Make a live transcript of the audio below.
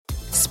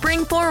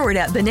Spring forward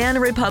at Banana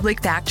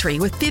Republic Factory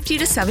with 50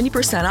 to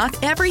 70%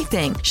 off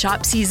everything.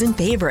 Shop season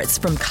favorites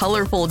from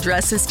colorful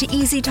dresses to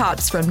easy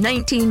tops from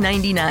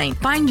 $19.99.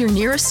 Find your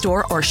nearest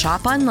store or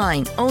shop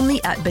online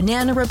only at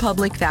Banana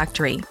Republic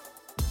Factory.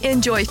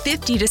 Enjoy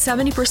 50 to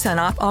 70%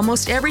 off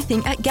almost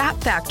everything at Gap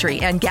Factory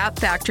and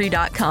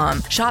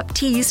gapfactory.com. Shop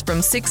tees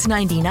from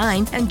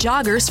 $6.99 and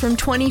joggers from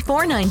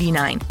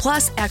 $24.99.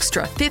 Plus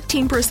extra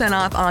 15%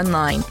 off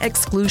online.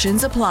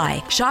 Exclusions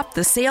apply. Shop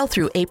the sale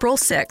through April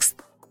 6th.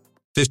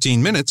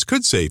 15 minutes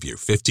could save you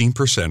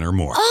 15% or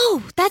more.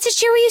 Oh, that's a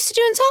cheer we used to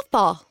do in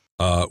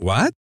softball.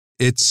 What?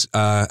 It's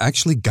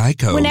actually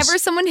Geico's. Whenever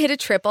someone hit a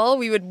triple,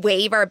 we would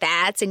wave our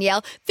bats and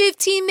yell,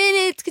 15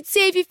 minutes could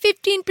save you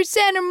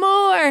 15% or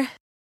more.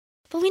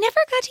 But we never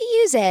got to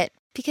use it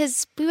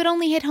because we would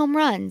only hit home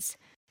runs.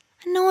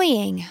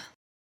 Annoying.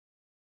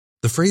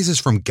 The phrase is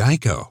from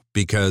Geico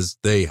because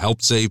they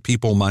help save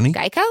people money.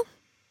 Geico?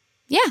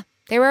 Yeah,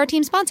 they were our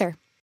team sponsor.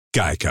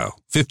 Geico.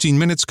 15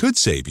 minutes could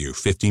save you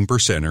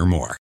 15% or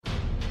more.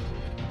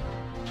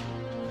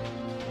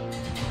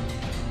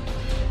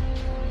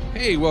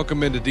 Hey,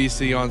 welcome into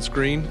DC On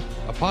Screen,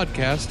 a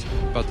podcast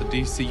about the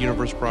DC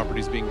Universe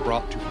properties being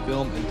brought to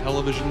film and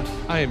television.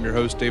 I am your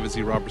host, David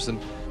C. Robertson,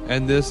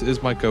 and this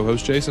is my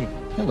co-host, Jason.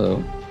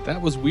 Hello.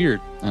 That was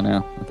weird. I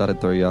know. I thought I'd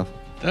throw you off.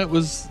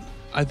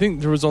 I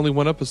think there was only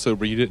one episode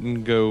where you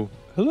didn't go,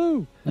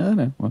 hello. I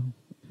know. Well,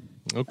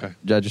 okay.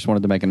 I just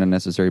wanted to make an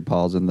unnecessary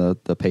pause in the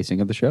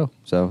pacing of the show,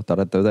 so I thought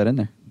I'd throw that in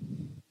there.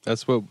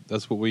 That's what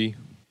we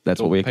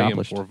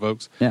accomplished for,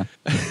 folks. Yeah.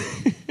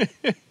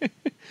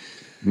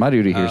 My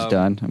duty here's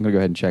done. I'm going to go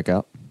ahead and check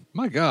out.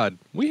 My God,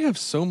 we have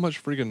so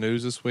much freaking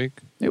news this week.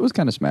 It was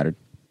kind of smattered.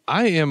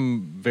 I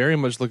am very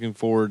much looking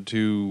forward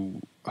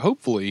to,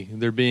 hopefully,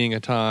 there being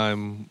a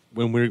time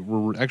when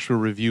we're actually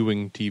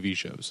reviewing TV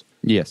shows.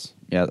 Yes.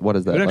 Yeah, what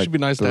is that? It would actually be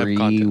nice to have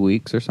content. 3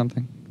 weeks or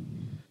something?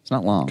 It's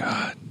not long.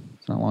 God.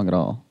 It's not long at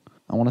all.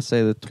 I want to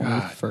say the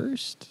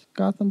 21st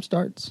Gotham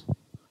starts.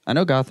 I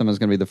know Gotham is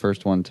going to be the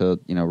first one to,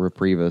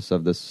 reprieve us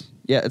of this.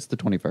 Yeah, it's the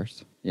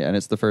 21st. Yeah, and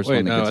it's the first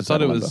one that gets I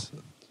thought it was...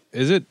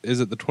 Is it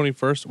the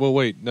 21st? Well,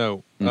 wait,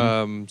 no.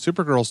 Mm-hmm.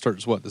 Supergirl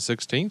starts, what, the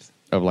 16th?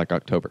 Of,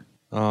 October.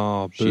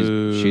 Oh,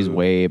 boo. She's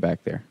way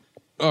back there.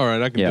 All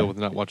right, I can deal with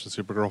not watching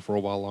Supergirl for a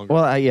while longer.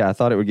 Well, I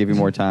thought it would give you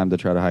more time to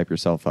try to hype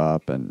yourself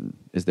up. And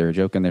is there a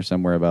joke in there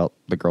somewhere about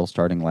the girl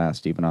starting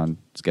last, even on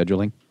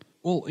scheduling?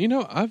 Well,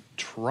 I've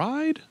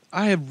tried.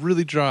 I have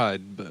really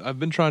tried, but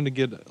I've been trying to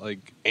get,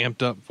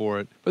 amped up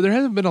for it. But there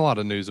hasn't been a lot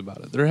of news about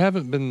it. There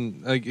haven't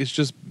been, it's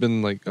just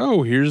been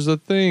here's a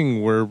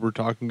thing where we're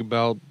talking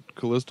about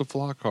Callista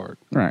Flockhart.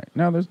 Right.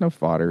 No, there's no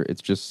fodder.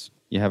 It's just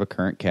you have a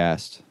current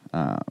cast.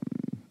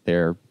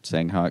 They're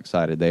saying how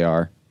excited they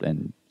are.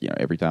 And,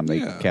 every time they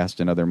cast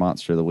another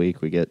Monster of the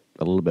Week, we get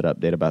a little bit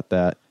update about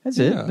that. That's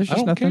it. There's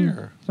just nothing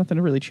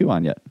to really chew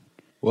on yet.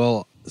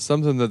 Well,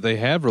 something that they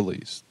have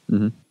released,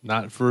 mm-hmm.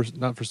 not for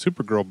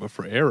Supergirl, but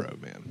for Arrow,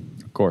 man.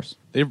 Of course.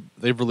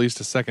 They've released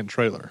a second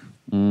trailer.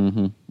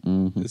 Mm-hmm.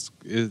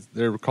 Mm-hmm.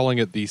 They're calling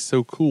it the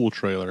So Cool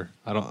trailer.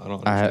 I don't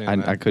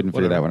understand that. I couldn't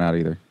figure that one out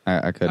either.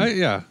 I couldn't.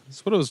 Yeah,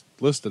 that's what it was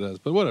listed as,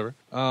 but whatever.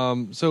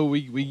 So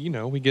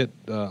we get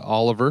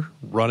Oliver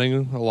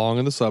running along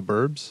in the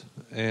suburbs,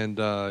 and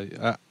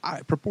I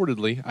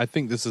purportedly, I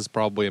think this is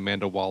probably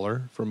Amanda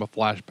Waller from a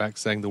flashback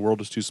saying the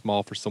world is too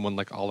small for someone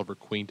like Oliver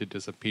Queen to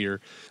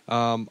disappear.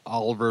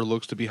 Oliver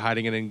looks to be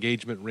hiding an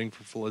engagement ring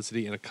for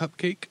Felicity and a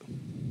cupcake.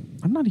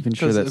 I'm not even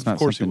sure that's not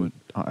something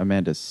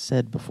Amanda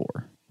said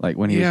before.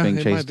 When he was being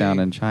chased down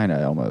in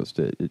China, almost.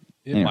 It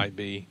might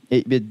be.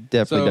 It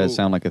definitely does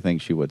sound like a thing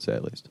she would say,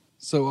 at least.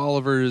 So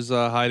Oliver is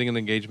hiding an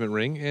engagement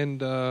ring,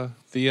 and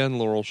Thea and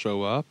Laurel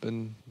show up,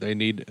 and they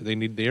need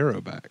the Arrow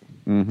back.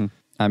 Mm-hmm.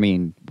 I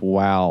mean,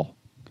 wow.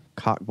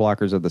 Cock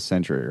blockers of the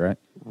century, right?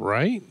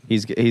 Right?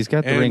 He's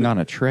got the ring on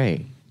a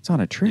tray. It's on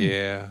a tray.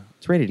 Yeah.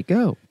 It's ready to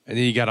go. And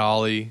then you got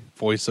Ollie,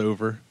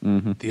 voiceover.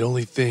 Mm-hmm. The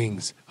only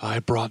things I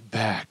brought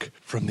back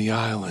from the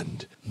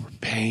island were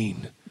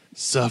pain,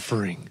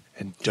 suffering,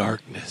 and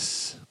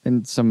darkness.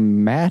 And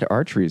some mad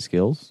archery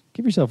skills.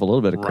 Give yourself a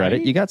little bit of credit.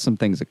 Right? You got some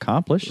things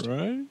accomplished.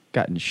 Right?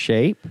 Got in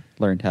shape.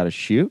 Learned how to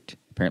shoot.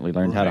 Apparently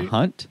learned how to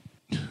hunt.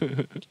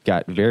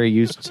 Got very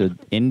used to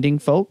ending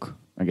folk.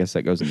 I guess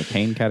that goes in the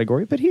pain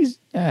category. But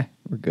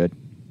we're good.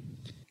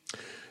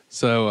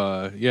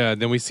 So,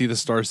 then we see the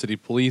Star City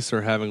police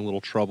are having a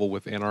little trouble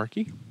with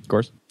Anarchy. Of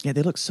course. Yeah,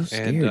 they look so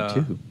scared,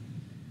 too.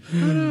 I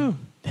know.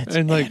 That's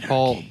and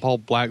Anarchy. Paul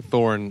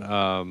Blackthorne,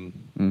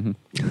 mm-hmm.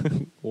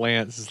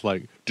 Lance is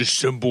like,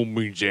 dissemble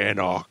means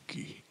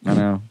anarchy. I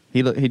know.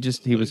 He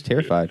was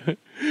terrified.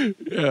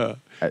 Yeah.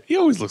 He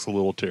always looks a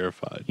little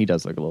terrified. He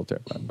does look a little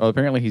terrified. Well,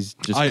 apparently he's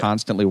just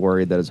constantly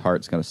worried that his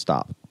heart's going to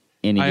stop.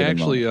 I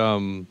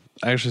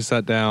actually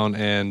sat down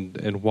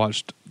and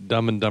watched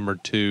Dumb and Dumber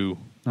 2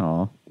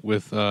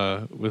 with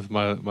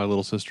my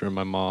little sister and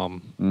my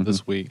mom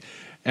this week.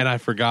 And I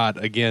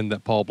forgot, again,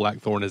 that Paul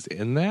Blackthorne is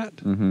in that.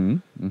 Mm-hmm.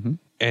 Mm-hmm.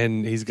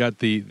 And he's got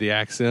the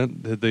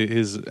accent,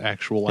 his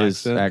actual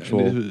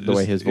accent. The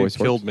way his voice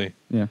killed works.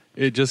 me. Yeah.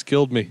 It just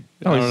killed me.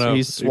 Oh,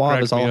 he's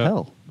suave as all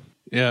hell.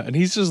 Yeah, and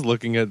he's just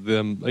looking at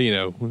them,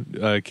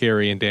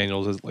 Carrie and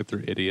Daniels as like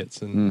they're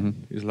idiots,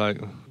 and he's like,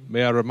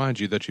 "May I remind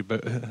you that you've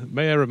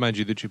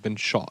been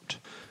shot."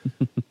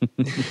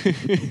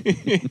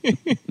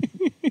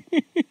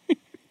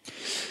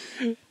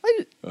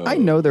 I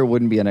know there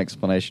wouldn't be an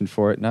explanation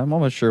for it, and I'm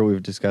almost sure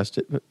we've discussed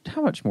it, but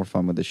how much more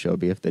fun would the show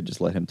be if they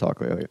just let him talk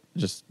like it?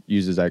 Just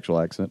use his actual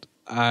accent?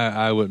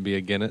 I wouldn't be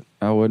against it.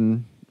 I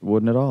wouldn't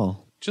at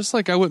all. Just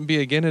like I wouldn't be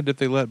against it if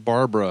they let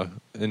Barbara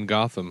in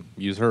Gotham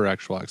use her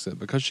actual accent,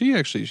 because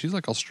she's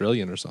like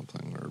Australian or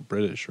something, or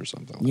British or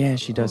something. Yeah,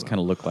 she does kind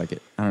of look like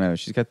it. I don't know.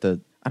 She's got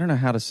I don't know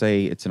how to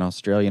say it's an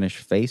Australianish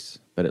face,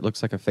 but it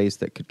looks like a face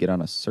that could get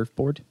on a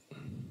surfboard.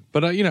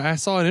 But, I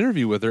saw an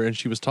interview with her, and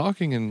she was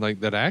talking in,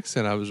 like, that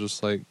accent. I was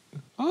just like,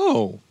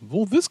 oh,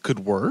 well, this could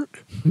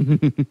work.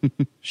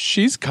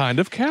 She's kind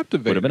of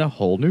captivating. Would have been a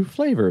whole new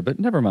flavor, but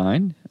never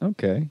mind.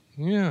 Okay.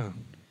 Yeah.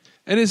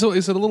 And it's a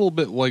little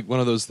bit like one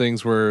of those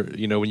things where,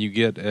 when you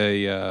get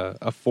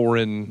a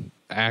foreign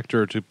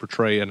actor to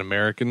portray an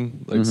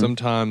American, like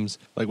sometimes,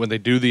 like when they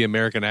do the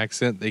American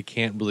accent, they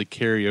can't really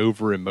carry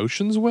over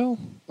emotions well.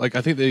 Like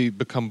I think they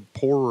become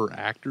poorer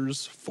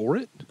actors for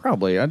it.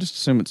 Probably. I just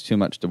assume it's too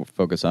much to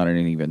focus on in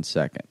an even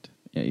second.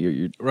 Yeah,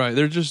 you're right.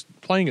 They're just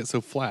playing it so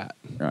flat.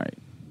 Right.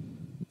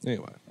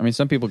 Anyway, I mean,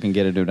 some people can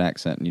get into an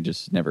accent, and you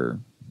just never.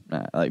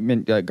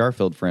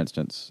 Garfield, for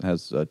instance,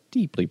 has a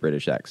deeply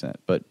British accent,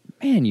 but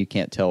man, you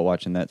can't tell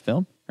watching that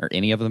film. Or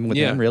any of them with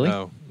him, really?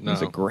 No.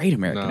 It's a great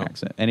American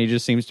accent. And he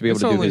just seems to be able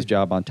to do his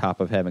job on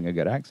top of having a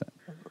good accent.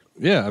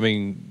 Yeah, I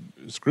mean,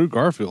 screw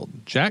Garfield.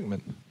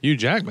 Hugh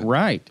Jackman.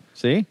 Right.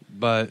 See?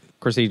 But, of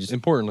course,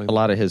 importantly, a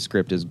lot of his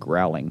script is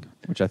growling,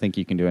 which I think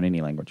you can do in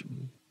any language.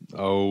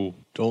 Oh,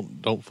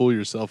 don't fool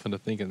yourself into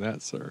thinking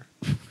that, sir.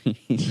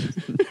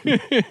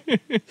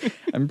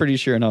 I'm pretty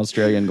sure an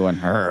Australian going,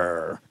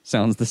 "Hurr,"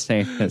 sounds the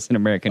same as an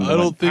American going, I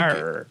don't think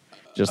 "Hurr,"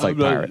 just like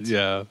pirates.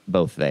 Yeah.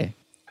 Both they.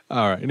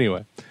 All right.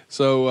 Anyway,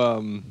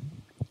 so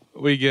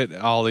we get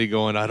Ollie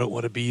going, I don't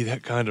want to be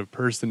that kind of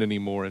person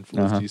anymore. And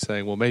Felicity's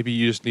saying, well, maybe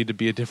you just need to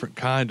be a different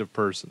kind of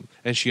person.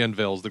 And she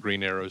unveils the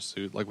Green Arrow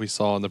suit like we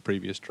saw in the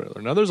previous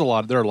trailer. Now, there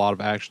are a lot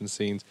of action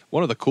scenes.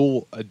 One of the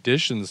cool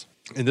additions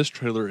in this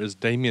trailer is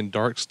Damien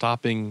Dark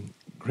stopping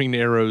Green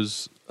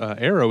Arrow's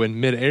arrow in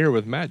midair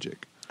with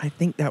magic. I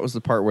think that was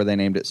the part where they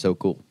named it So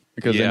Cool.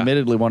 Because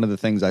admittedly, one of the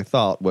things I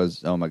thought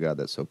was, oh my God,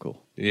 that's so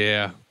cool.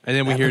 Yeah. And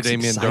then we hear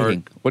Damien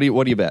Dark. What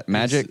do you bet?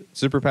 Magic?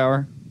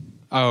 Superpower?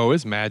 Oh,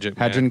 it's magic.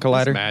 Hadron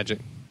Collider?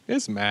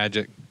 It's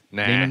magic.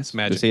 Nah, Demons? it's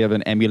magic. Does he have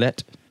an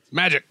amulet? It's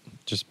magic.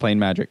 Just plain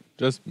magic.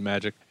 Just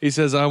magic. He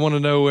says, I want to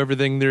know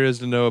everything there is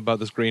to know about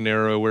this Green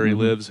Arrow, where he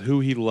lives,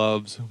 who he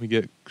loves. We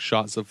get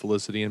shots of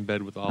Felicity in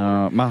bed with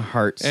Oliver. My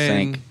heart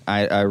sank.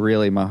 My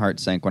heart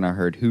sank when I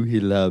heard who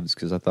he loves,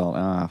 because I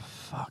thought,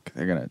 fuck,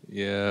 they're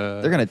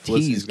gonna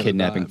tease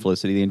kidnapping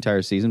Felicity the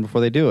entire season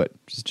before they do it.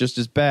 It's just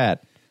as bad.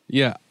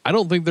 Yeah, I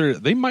don't think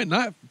they might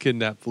not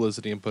kidnap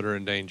Felicity and put her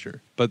in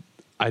danger, but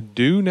I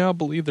do now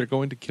believe they're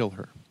going to kill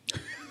her.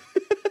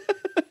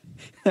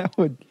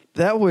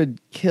 That would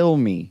kill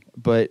me,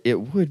 but it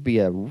would be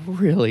a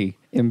really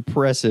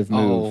impressive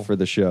move for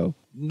the show.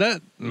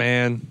 That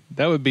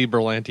would be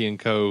Berlanti and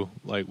Co.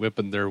 like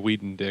whipping their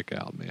Whedon dick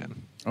out,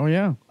 man. Oh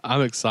yeah,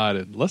 I'm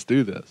excited. Let's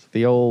do this.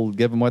 The old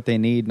give them what they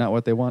need, not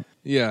what they want.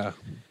 Yeah.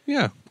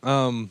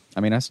 I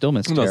mean, I still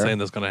miss I'm Tara. not saying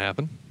that's going to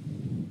happen.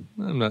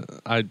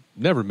 I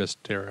never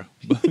missed Tara.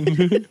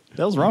 The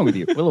hell's wrong with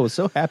you? Willow was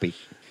so happy.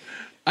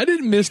 I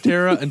didn't miss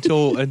Tara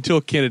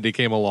until Kennedy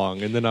came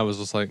along, and then I was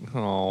just like,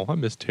 oh, I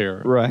miss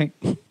Tara. Right.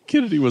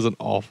 Kennedy was an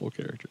awful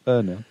character.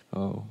 No.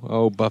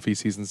 Oh, Buffy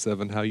season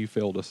 7, how you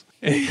failed us.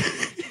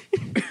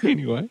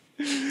 Anyway.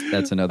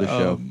 That's another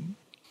show.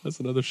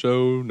 That's another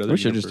show. We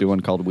should just do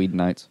one called Weed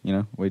Nights,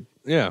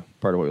 Yeah.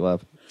 Part of what we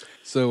love.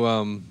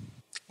 So,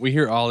 we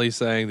hear Ollie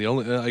saying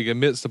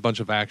amidst a bunch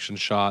of action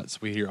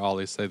shots, we hear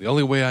Ollie say, the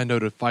only way I know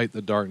to fight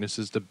the darkness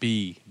is to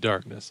be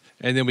darkness.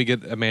 And then we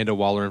get Amanda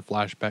Waller in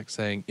flashback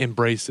saying,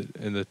 embrace it.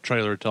 And the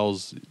trailer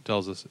tells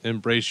us,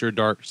 embrace your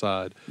dark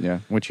side. Yeah,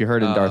 which you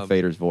heard in Darth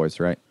Vader's voice,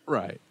 right?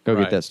 Right. Go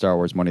get that Star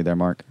Wars money there,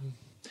 Mark.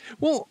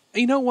 Well,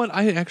 you know what?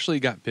 I actually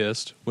got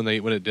pissed when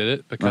it did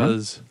it,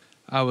 because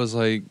I was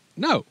like,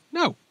 no.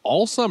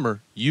 All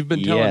summer, you've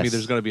been telling me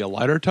there's going to be a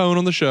lighter tone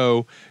on the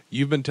show.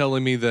 You've been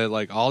telling me that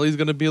like Ollie's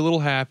going to be a little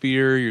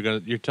happier.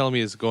 You're telling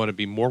me it's going to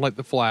be more like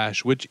The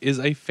Flash, which is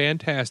a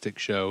fantastic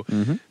show,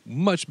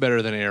 much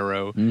better than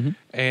Arrow,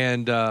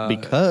 and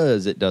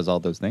because it does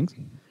all those things.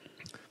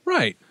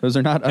 Right. Those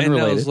are not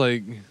unrelated. And I was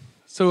like,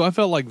 so I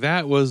felt like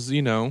that was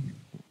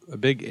a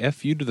big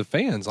F you to the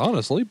fans,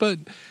 honestly. But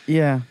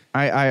yeah,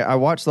 I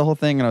watched the whole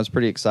thing and I was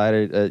pretty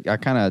excited. I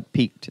kind of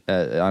peaked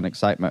on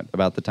excitement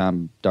about the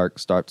time Dark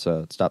stops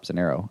an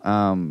arrow.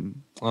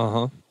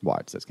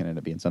 Watch, that's going to end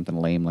up being something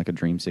lame like a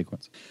dream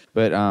sequence.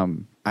 But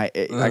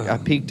I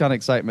peaked on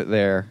excitement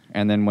there,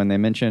 and then when they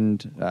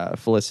mentioned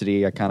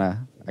Felicity, I got a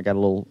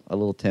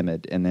little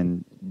timid, and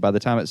then by the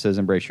time it says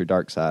embrace your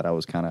dark side, I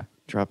was kind of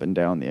dropping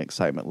down the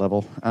excitement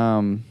level.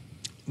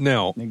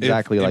 Now,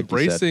 exactly like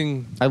embracing,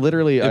 you said. I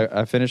literally,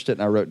 I finished it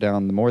and I wrote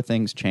down the more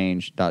things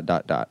change, ...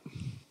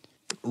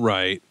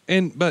 Right.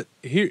 But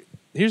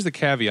here's the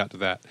caveat to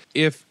that.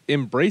 If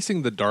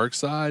embracing the dark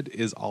side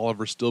is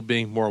Oliver still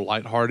being more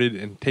lighthearted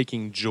and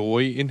taking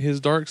joy in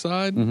his dark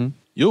side,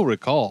 you'll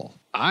recall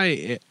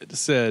I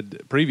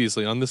said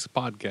previously on this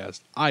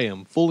podcast, I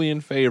am fully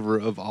in favor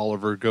of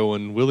Oliver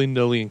going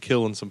willy-nilly and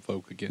killing some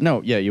folk again.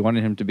 No, yeah, you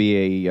wanted him to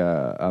be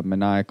a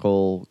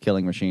maniacal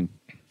killing machine.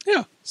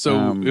 Yeah.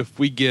 So if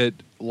we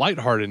get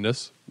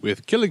lightheartedness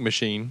with Killing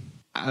Machine,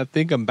 I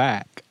think I'm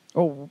back.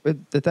 Oh,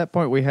 at that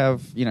point we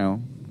have, you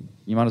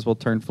might as well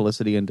turn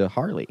Felicity into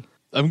Harley.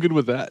 I'm good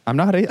with that. I'm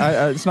not.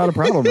 It's not a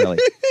problem, really.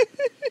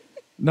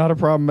 Not a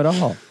problem at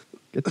all.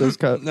 Get those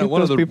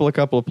people a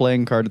couple of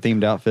playing card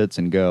themed outfits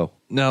and go.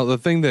 Now, the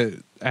thing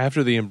that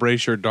after the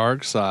Embrace Your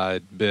Dark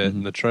Side bit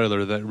in the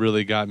trailer that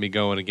really got me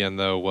going again,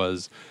 though,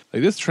 was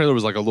like this trailer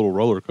was like a little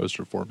roller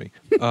coaster for me.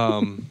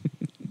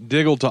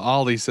 Diggle to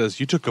Ollie says,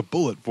 "You took a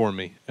bullet for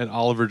me," and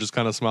Oliver just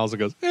kind of smiles and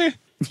goes, "Eh."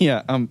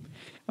 Yeah, I'm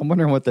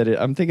wondering what that is.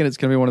 I'm thinking it's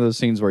going to be one of those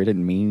scenes where he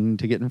didn't mean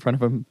to get in front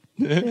of him.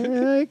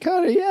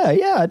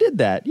 Yeah, I did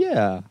that.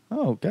 Yeah.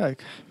 Oh God,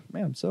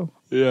 man,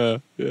 Yeah.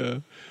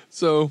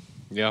 So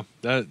yeah,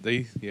 that's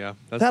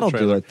that'll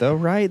do it though,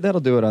 right? That'll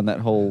do it on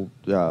that whole,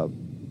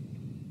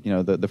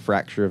 the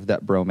fracture of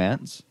that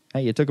bromance.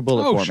 Hey, you took a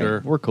bullet for me.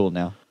 We're cool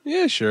now.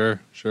 Yeah,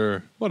 sure,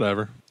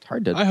 whatever. It's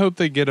hard to. I hope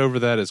they get over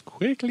that as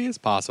quickly as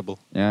possible.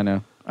 Yeah, I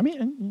know. I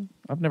mean,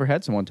 I've never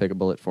had someone take a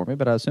bullet for me,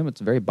 but I assume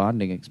it's a very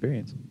bonding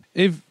experience.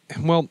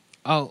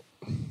 I'll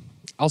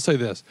say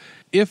this: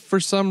 if for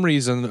some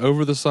reason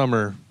over the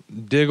summer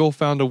Diggle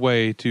found a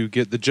way to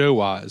get the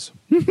Joe eyes.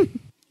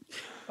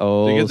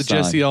 To get the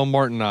Jesse L.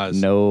 Martin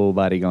eyes.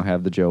 Nobody gonna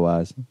have the Joe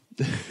eyes.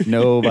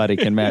 Nobody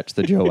can match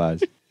the Joe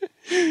eyes.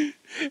 If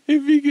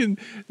he can,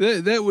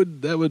 that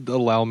would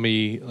allow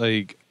me.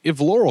 Like, if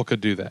Laurel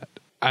could do that,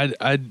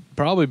 I'd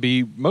probably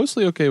be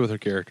mostly okay with her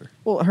character.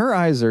 Well, her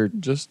eyes are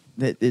just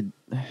they're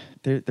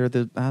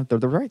the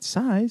right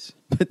size,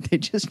 but they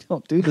just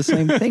don't do the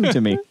same thing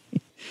to me.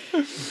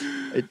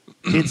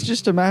 It's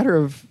just a matter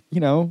of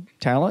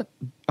talent.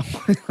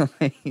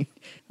 I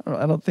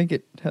don't think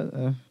it.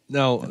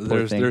 No,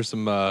 there's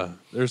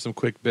some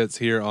quick bits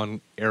here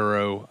on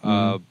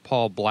Arrow.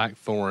 Paul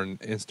Blackthorne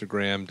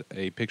Instagrammed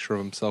a picture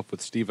of himself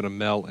with Stephen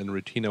Amell and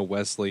Rutina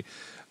Wesley,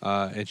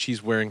 and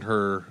she's wearing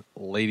her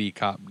lady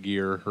cop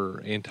gear,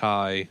 her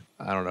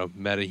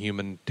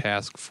metahuman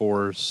task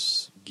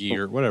force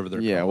gear, whatever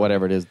they're called.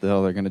 Whatever it is the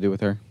hell they're going to do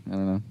with her. I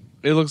don't know.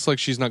 It looks like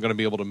she's not going to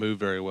be able to move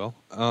very well.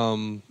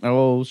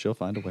 She'll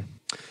find a way.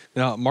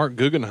 Now, Mark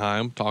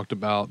Guggenheim talked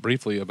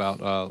briefly about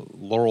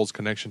Laurel's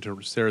connection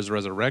to Sarah's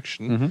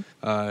resurrection.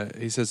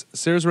 He says,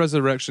 Sarah's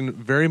resurrection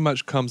very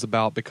much comes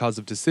about because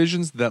of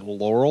decisions that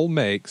Laurel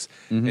makes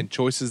and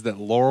choices that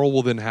Laurel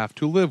will then have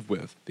to live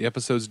with. The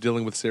episodes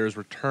dealing with Sarah's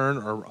return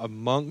are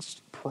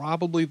amongst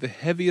probably the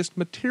heaviest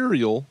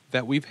material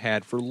that we've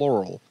had for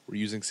Laurel. We're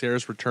using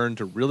Sarah's return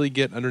to really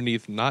get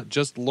underneath not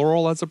just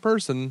Laurel as a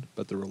person,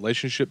 but the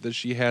relationship that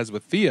she has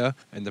with Thea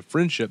and the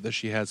friendship that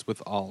she has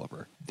with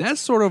Oliver.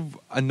 That's sort of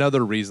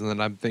another reason that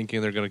I'm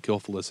thinking they're going to kill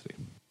Felicity.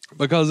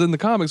 Because in the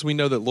comics, we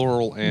know that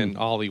Laurel and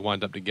Ollie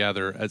wind up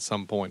together at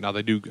some point. Now,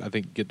 they do, I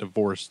think, get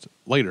divorced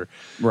later.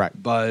 Right.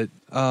 But,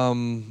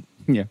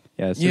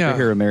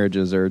 superhero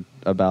marriages are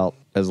about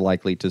as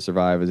likely to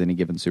survive as any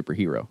given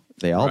superhero.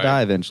 They all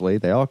die eventually.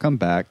 They all come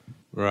back.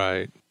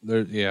 Right.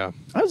 I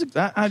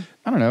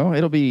don't know.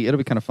 It'll be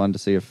kind of fun to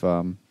see if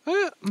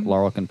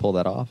Laurel can pull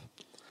that off.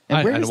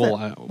 And where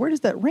does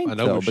that rank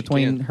though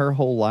between her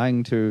whole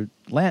lying to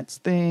Lance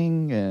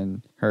thing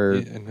and her?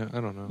 I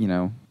don't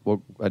know.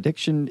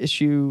 Addiction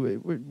issue.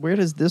 Where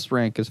does this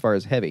rank as far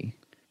as heavy?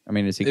 I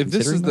mean, is he? If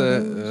this is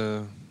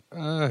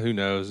who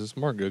knows? It's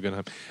Mark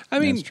Guggenheim. I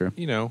mean, that's true.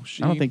 I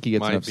don't think he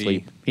gets enough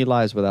sleep. He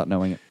lies without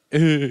knowing it.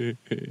 He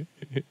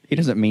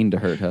doesn't mean to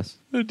hurt us.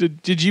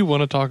 Did you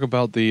want to talk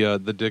about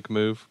the dick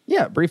move?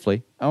 Yeah,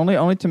 briefly.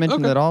 Only to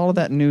mention that all of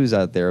that news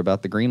out there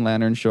about the Green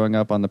Lantern showing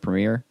up on the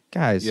premiere,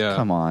 guys,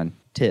 come on,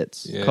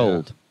 tits,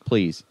 cold,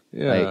 please.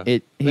 Yeah,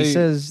 he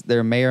says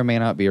there may or may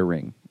not be a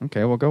ring.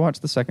 Okay, well, go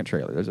watch the second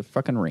trailer. There's a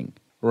fucking ring.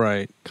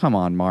 Right. Come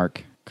on,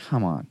 Mark.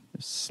 Come on.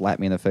 Just slap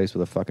me in the face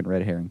with a fucking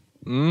red herring.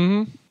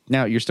 Mm-hmm.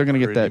 Now you're still going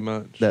to get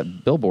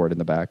that billboard in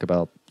the back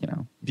about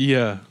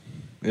Yeah.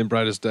 In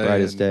Brightest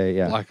Day.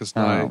 Yeah. Blackest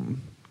Night.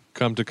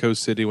 Come to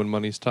Coast City when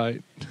money's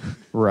tight.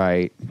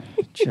 Right.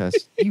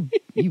 Just,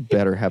 you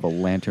better have a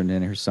lantern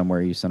in here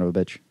somewhere, you son of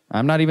a bitch.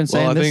 I'm not even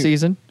saying this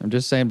season. I'm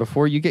just saying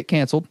before you get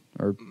canceled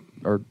or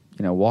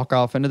walk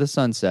off into the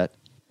sunset,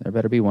 there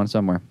better be one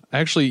somewhere.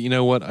 Actually, you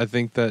know what? I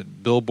think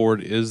that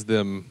billboard is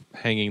them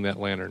hanging that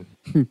lantern.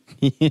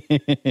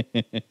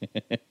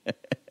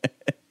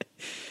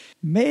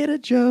 Made a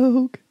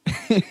joke.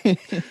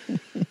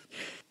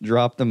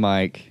 Drop the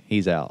mic.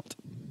 He's out.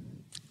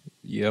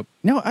 Yep.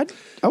 No, I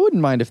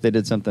wouldn't mind if they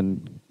did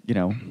something,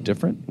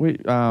 different.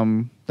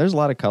 There's a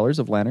lot of colors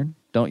of lantern.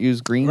 Don't use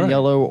green,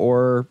 yellow,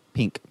 or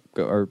pink,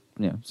 or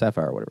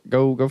sapphire, or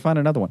whatever. Go find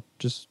another one.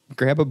 Just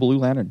grab a blue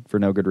lantern for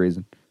no good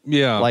reason.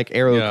 Yeah. Like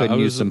Arrow could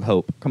use some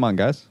hope. Come on,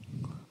 guys.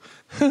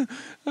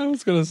 I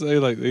was going to say,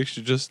 like, they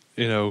should just,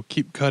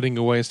 keep cutting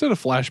away. Instead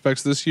of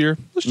flashbacks this year,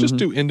 let's just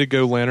do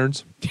indigo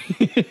lanterns.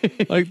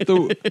 Like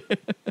the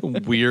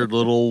weird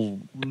little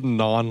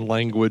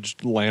non-language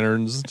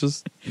lanterns.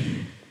 Just.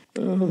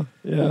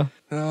 Yeah.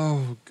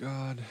 Oh,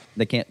 God.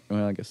 They can't,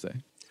 well, I guess they.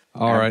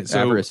 All right. So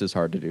avarice is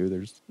hard to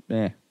do.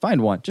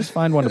 Find one. Just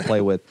find one to play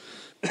with.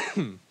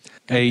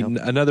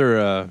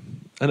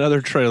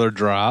 Another trailer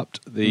dropped,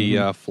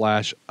 the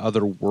Flash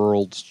Other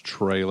Worlds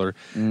trailer.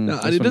 Now,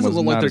 it doesn't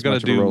look like they're going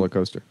to do a roller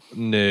coaster.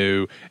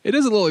 No, it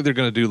doesn't look like they're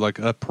going to do like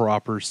a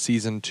proper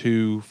season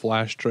 2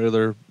 Flash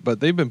trailer. But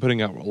they've been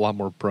putting out a lot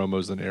more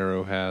promos than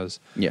Arrow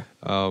has. Yeah.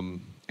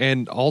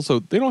 And also,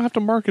 they don't have to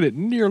market it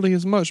nearly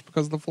as much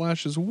because the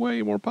Flash is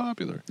way more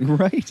popular.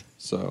 Right.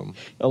 So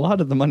a lot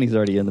of the money's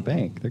already in the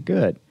bank. They're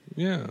good.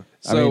 Yeah.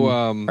 So,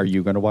 are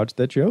you going to watch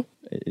that show?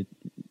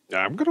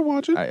 I'm going to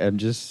watch it. I'm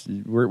just,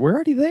 we're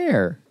already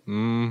there.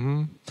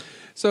 Mm-hmm.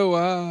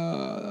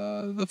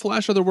 So, the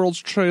Flash Other Worlds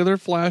trailer,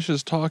 Flash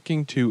is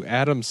talking to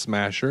Atom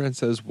Smasher and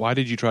says, "Why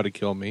did you try to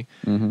kill me?"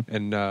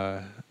 And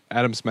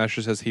Atom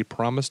Smasher says, "He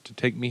promised to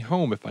take me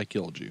home if I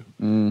killed you."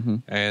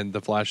 And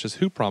the Flash says,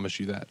 "Who promised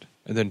you that?"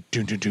 And then,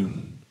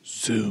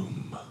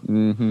 zoom.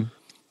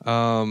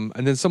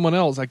 And then someone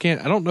else, I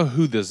don't know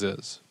who this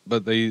is,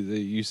 but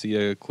you see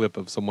a clip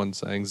of someone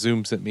saying,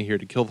 "Zoom sent me here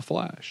to kill the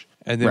Flash."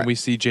 And then we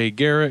see Jay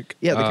Garrick.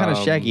 Yeah, the kind of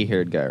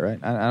shaggy-haired guy, right?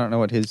 I don't know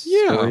what his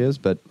story is,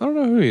 but I don't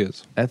know who he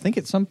is. I think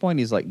at some point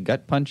he's like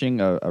gut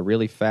punching a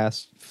really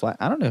fast flat.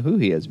 I don't know who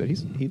he is, but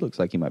he looks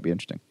like he might be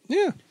interesting.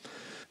 Yeah.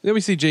 Then we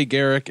see Jay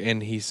Garrick,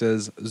 and he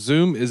says,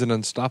 "Zoom is an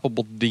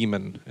unstoppable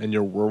demon, and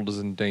your world is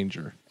in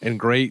danger." And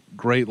great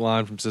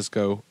line from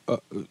Cisco.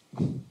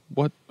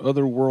 What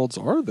other worlds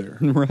are there?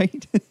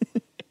 Right?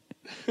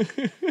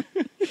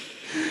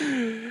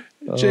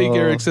 Jay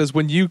Garrick says,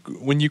 when you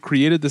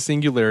created the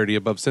singularity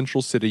above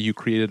Central City, you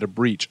created a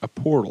breach, a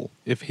portal.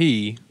 If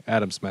he,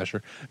 Atom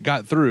Smasher,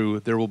 got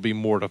through, there will be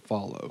more to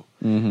follow."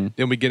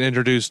 Then we get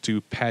introduced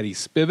to Patty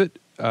Spivot.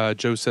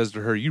 Joe says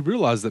to her, "You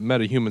realize that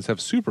metahumans have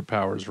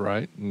superpowers,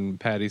 right?" And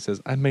Patty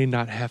says, "I may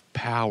not have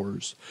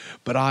powers,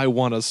 but I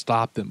want to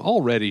stop them."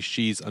 Already,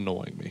 she's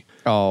annoying me.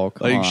 Oh,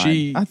 come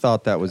on. I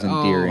thought that was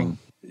endearing.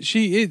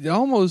 It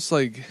almost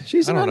like...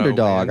 She's an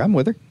underdog. I'm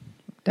with her.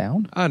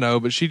 Down. I know,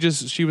 but she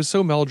was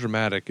so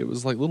melodramatic. It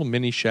was like little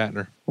mini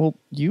Shatner. Well,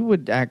 you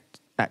would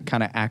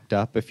kind of act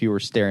up if you were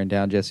staring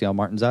down Jesse L.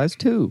 Martin's eyes,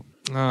 too.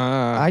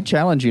 I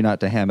challenge you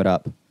not to ham it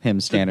up, him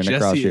standing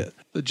across you.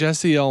 The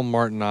Jesse L.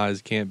 Martin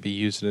eyes can't be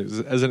used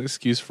as an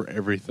excuse for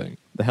everything.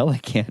 The hell I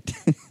can't.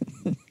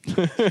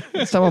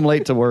 Next time I'm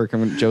late to work,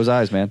 Joe's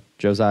eyes, man.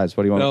 Joe's eyes.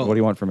 What do you want? What do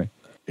you want from me?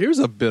 Here's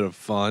a bit of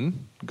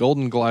fun.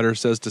 Golden Glider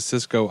says to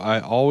Cisco, "I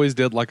always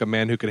did like a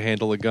man who could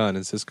handle a gun."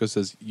 And Cisco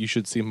says, "You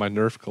should see my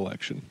Nerf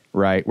collection."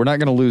 Right. We're not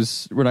going to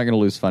lose. We're not going to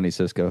lose funny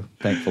Cisco.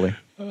 Thankfully.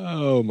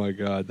 Oh my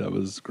God, that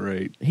was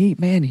great.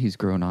 He's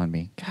grown on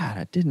me. God,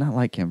 I did not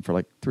like him for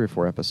like 3 or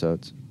 4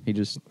 episodes.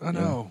 I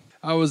know.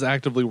 I was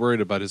actively worried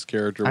about his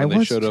character when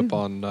they showed up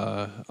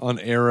on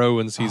Arrow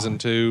in season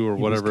 2 or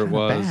whatever it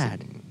was.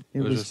 Bad.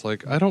 It was just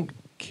like, I don't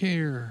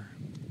care.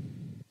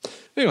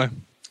 Anyway,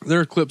 there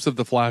are clips of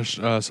the Flash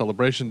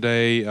Celebration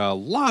Day.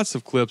 Lots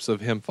of clips of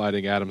him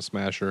fighting Atom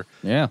Smasher.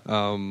 Yeah.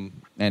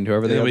 And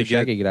whoever the other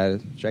Shaggy guy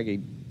is.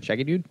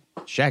 Shaggy dude?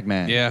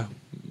 Shagman.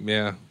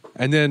 Yeah.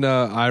 And then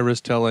Iris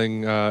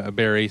telling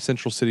Barry,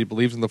 "Central City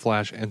believes in the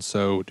Flash, and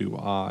so do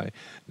I."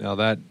 Now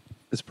that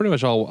is pretty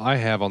much all I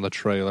have on the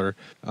trailer.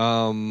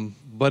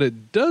 But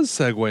it does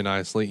segue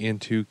nicely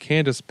into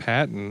Candace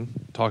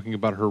Patton talking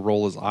about her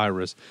role as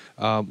Iris.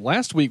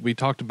 Last week we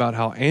talked about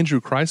how Andrew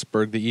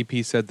Kreisberg, the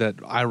EP, said that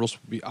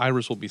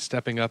Iris will be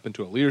stepping up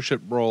into a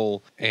leadership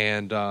role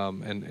and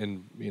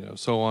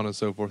so on and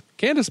so forth.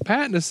 Candace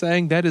Patton is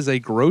saying that is a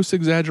gross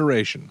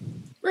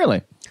exaggeration.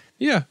 Really?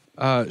 Yeah.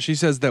 She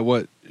says that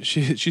what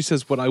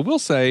I will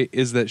say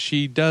is that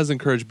she does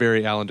encourage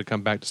Barry Allen to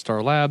come back to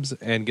Star Labs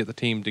and get the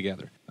team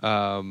together.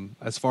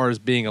 As far as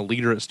being a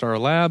leader at Star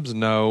Labs,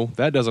 no,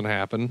 that doesn't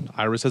happen.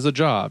 Iris has a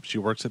job. She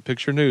works at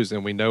Picture News,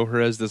 and we know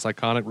her as this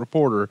iconic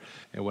reporter.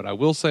 And what I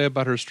will say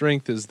about her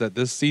strength is that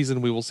this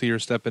season we will see her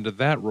step into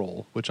that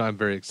role, which I'm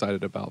very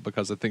excited about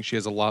because I think she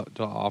has a lot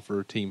to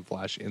offer Team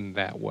Flash in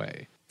that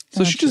way.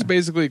 So She just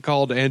basically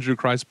called Andrew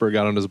Kreisberg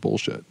out on his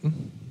bullshit.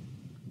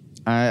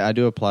 I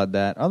do applaud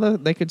that. Although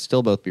they could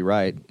still both be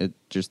right. It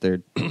just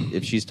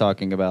if she's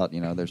talking about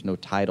there's no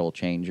title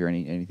change or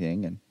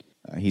anything, and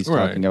he's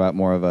talking about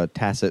more of a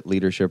tacit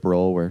leadership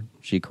role where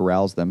she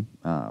corrals them.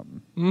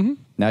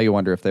 Now you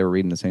wonder if they were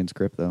reading the same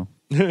script though.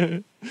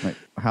 Like,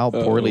 how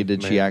poorly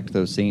did she act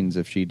those scenes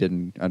if she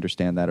didn't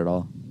understand that at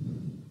all?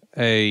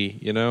 Hey,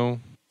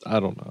 I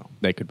don't know.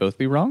 They could both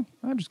be wrong.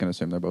 I'm just going to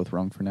assume they're both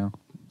wrong for now.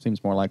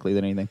 Seems more likely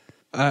than anything.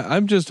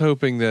 I'm just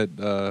hoping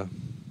that.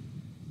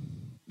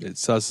 It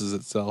susses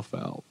itself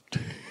out.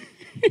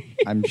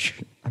 I'm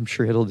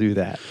sure it'll do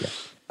that.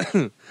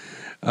 Yeah.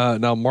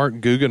 Now,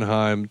 Mark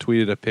Guggenheim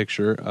tweeted a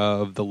picture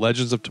of the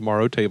Legends of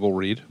Tomorrow table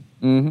read.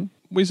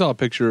 we saw a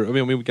picture. I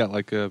mean, we got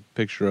like a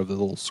picture of the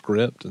little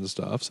script and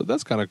stuff, so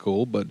that's kind of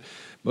cool. But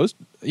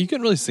you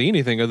couldn't really see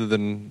anything other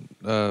than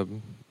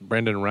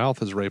Brandon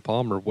Routh as Ray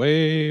Palmer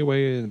way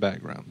in the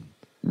background.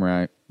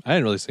 Right. I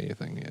didn't really see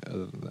anything yet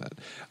other than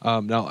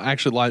that. Now,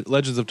 actually,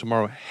 Legends of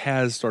Tomorrow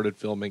has started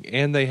filming,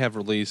 and they have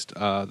released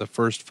the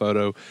first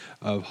photo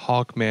of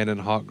Hawkman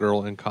and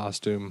Hawkgirl in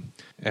costume.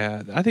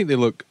 And I think they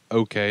look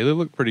okay. They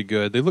look pretty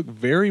good. They look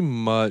very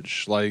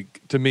much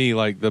like, to me,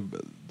 like the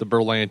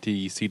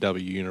Berlanti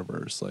CW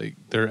universe, like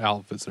their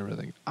outfits and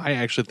everything. I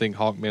actually think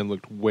Hawkman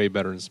looked way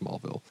better in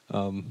Smallville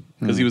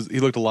because he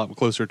looked a lot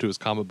closer to his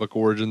comic book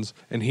origins,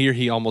 and here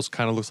he almost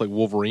kind of looks like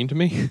Wolverine to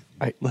me.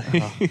 I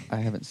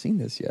haven't seen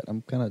this yet.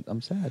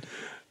 I'm sad.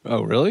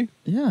 Oh, really?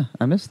 Yeah,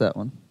 I missed that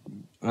one.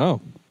 Oh,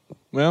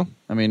 well.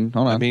 I mean,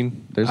 hold on. I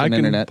mean, there's I an can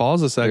internet.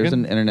 pause a second. There's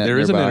an internet. There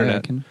is an nearby.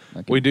 internet.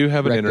 I can We do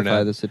have an rectify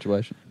internet. the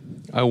situation.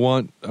 I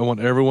want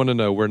everyone to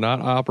know we're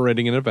not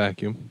operating in a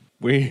vacuum.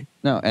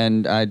 No,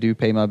 and I do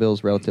pay my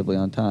bills relatively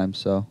on time,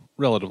 so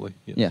Relatively,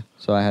 yes. yeah.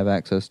 So I have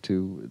access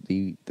to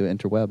the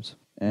interwebs,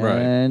 Right.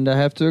 and I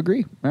have to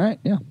agree. All right,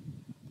 yeah.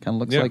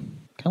 Kind of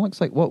looks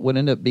like what would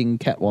end up being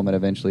Catwoman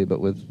eventually, but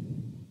with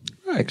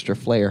extra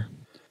flair.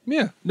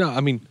 Yeah, no,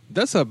 I mean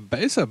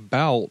it's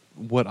about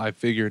what I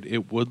figured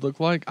it would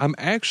look like. I'm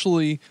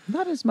actually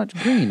Not as much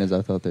green as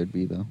I thought there'd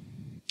be, though.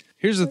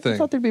 here's the I thing.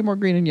 thought there'd be more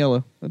green and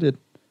yellow. I did.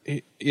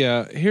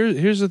 Yeah,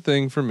 here's the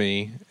thing for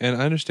me, and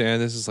I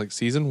understand this is like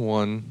season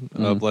 1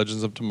 of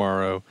Legends of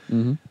Tomorrow.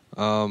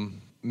 Mm-hmm.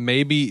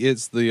 Maybe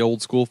it's the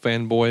old school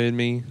fanboy in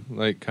me,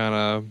 like kind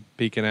of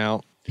peeking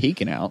out.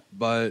 Peeking out.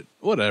 But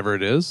whatever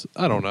it is,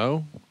 I don't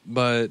know.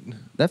 But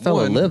That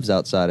fella lives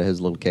outside of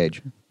his little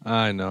cage.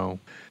 I know.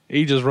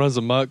 He just runs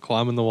amok,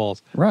 climbing the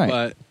walls. Right.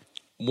 But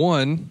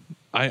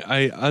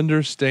I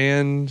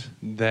understand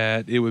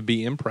that it would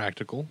be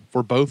impractical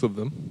for both of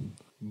them,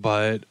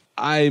 but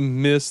I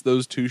miss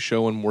those two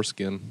showing more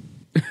skin.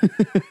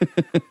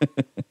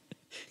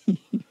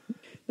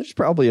 There's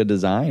probably a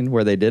design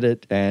where they did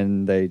it,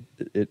 and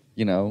it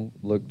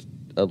looked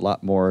a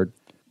lot more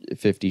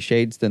 50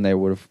 Shades than they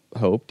would have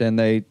hoped, and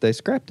they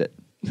scrapped it.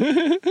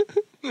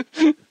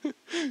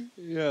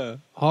 Yeah.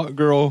 Hot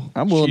Girl.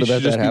 I'm willing to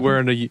bet that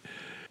happened.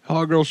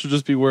 Hot Girl should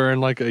just be wearing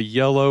like a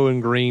yellow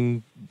and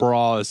green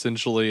bra,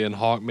 essentially, and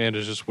Hawkman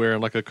is just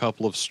wearing like a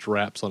couple of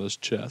straps on his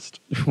chest.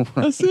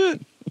 That's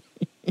it.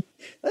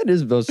 That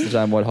is most of the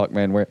time what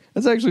Hawkman wears.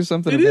 That's actually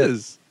something. It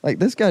is. Like,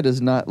 this guy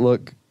does not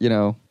look,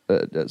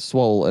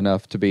 swole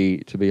enough to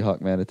be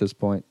Hawkman at this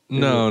point.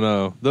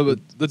 No. The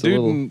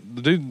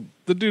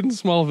dude in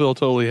Smallville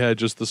totally had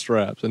just the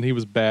straps, and he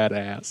was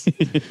badass.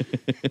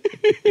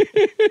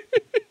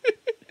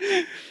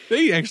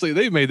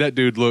 They made that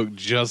dude look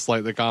just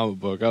like the comic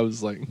book. I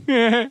was like,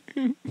 yeah.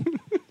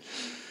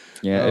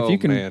 Oh, if you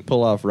can man.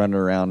 pull off running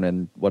around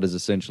in what is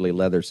essentially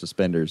leather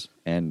suspenders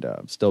and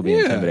still be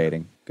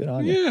intimidating, good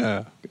on you.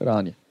 Yeah. Good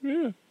on you.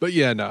 Yeah. But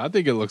yeah, no, I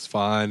think it looks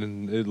fine,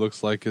 and it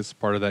looks like it's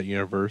part of that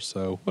universe,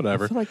 so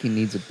whatever. I feel like he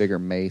needs a bigger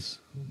mace.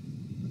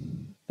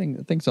 I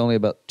think it's only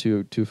about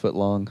 2 foot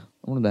long.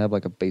 I want him to have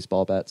like a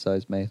baseball bat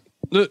sized mace.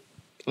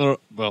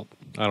 Well,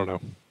 I don't know.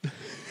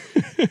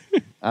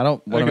 I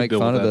don't want to could make deal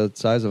fun with of the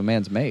size of a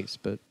man's mace,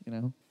 but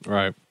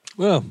Right.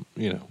 Well,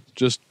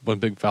 just one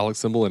big phallic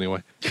symbol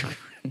anyway.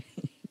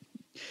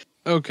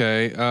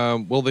 Okay.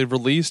 Well, they've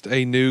released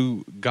a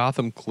new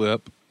Gotham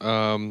clip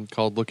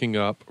called Looking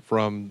Up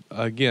from,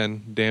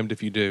 again, Damned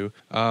If You Do.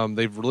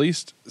 They've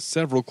released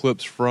several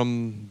clips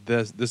from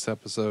this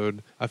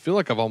episode. I feel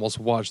like I've almost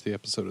watched the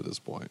episode at this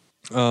point.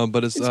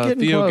 But it's getting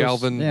Theo close.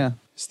 Galvin. Yeah.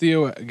 It's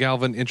Theo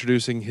Galvin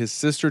introducing his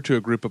sister to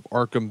a group of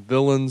Arkham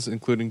villains,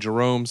 including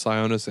Jerome,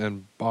 Sionis,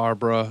 and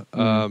Barbara.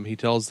 He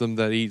tells them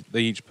that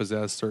they each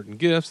possess certain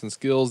gifts and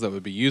skills that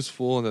would be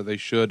useful and that they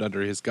should,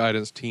 under his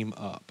guidance, team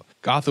up.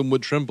 Gotham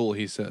would tremble,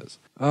 he says.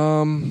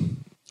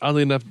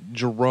 Oddly enough,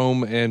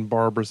 Jerome and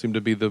Barbara seem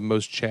to be the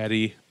most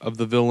chatty of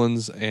the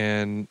villains.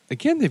 And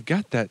again, they've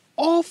got that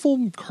awful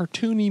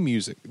cartoony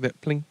music. That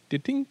pling,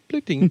 ting,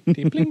 pling, ting,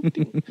 pling,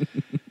 ting.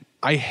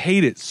 I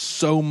hate it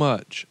so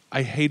much.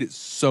 I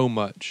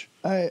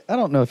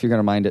don't know if you're going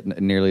to mind it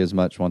nearly as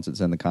much once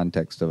it's in the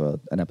context of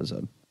an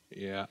episode.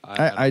 Yeah,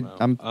 I don't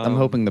know. I'm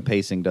hoping the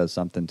pacing does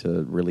something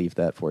to relieve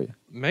that for you.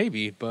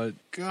 Maybe, but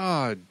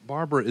God,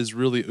 Barbara is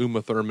really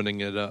Uma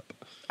Thurmaning it up.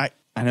 I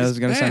know this is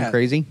going to sound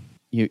crazy.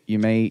 You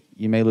may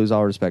lose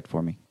all respect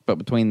for me, but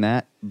between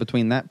that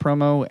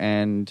promo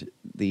and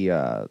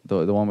the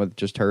one with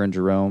just her and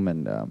Jerome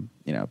and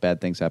bad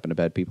things happen to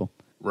bad people.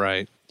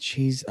 Right.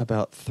 She's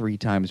about 3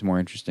 times more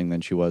interesting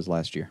than she was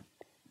last year.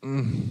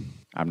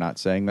 I'm not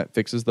saying that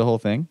fixes the whole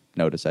thing.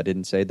 Notice I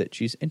didn't say that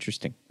she's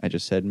interesting. I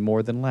just said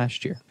more than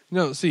last year.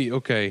 No, see,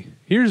 okay.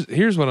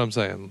 Here's what I'm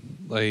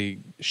saying. Like,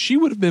 she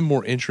would have been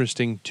more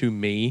interesting to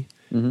me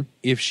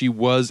if she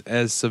was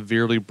as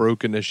severely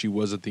broken as she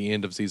was at the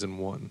end of season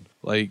 1.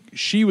 Like,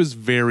 she was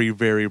very,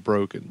 very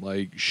broken,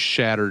 like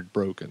shattered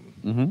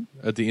broken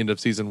at the end of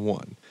season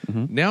 1.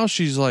 Now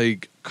she's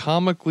like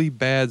comically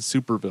bad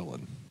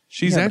supervillain.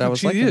 She's Yeah, but I acting. was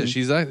She liking- is.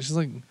 She's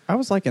like. I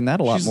was liking that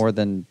a lot She's- more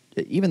than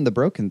even the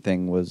broken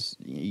thing was.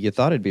 You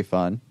thought it'd be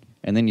fun,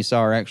 and then you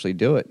saw her actually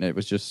do it, and it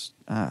was just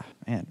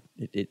man,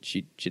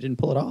 she didn't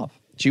pull it off.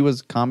 She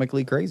was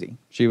comically crazy.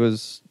 She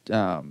was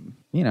bad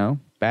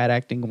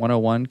acting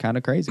 101 kind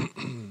of crazy.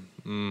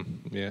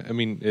 Yeah, I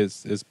mean,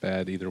 it's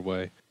bad either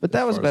way. But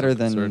that as was far as better I'm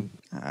than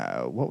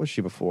concerned. what was she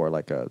before?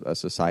 Like a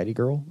society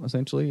girl,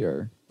 essentially,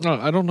 or No,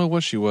 I don't know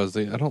what she was.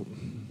 They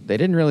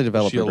didn't really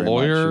develop she her a very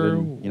lawyer?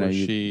 much. She didn't, Was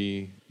you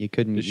she?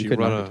 couldn't did you she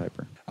couldn't run archetype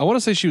her. I want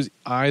to say she was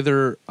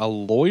either a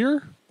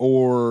lawyer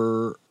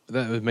or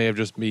that may have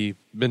just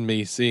been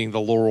me seeing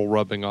the laurel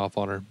rubbing off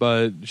on her.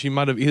 But she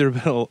might have either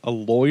been a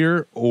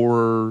lawyer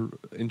or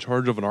in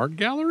charge of an art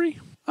gallery.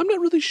 I'm not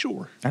really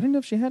sure. I didn't know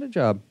if she had a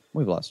job.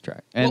 We've lost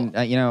track. And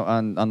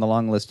on the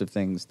long list of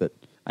things that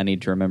I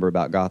need to remember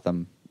about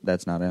Gotham,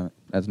 that's not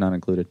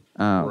included.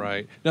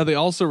 Right. Now, they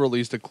also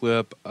released a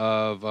clip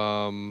of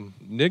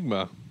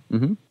Nigma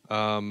in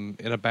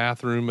a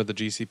bathroom at the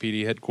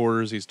GCPD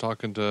headquarters. He's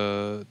talking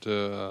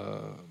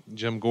to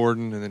Jim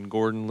Gordon, and then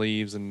Gordon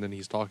leaves, and then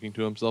he's talking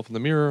to himself in the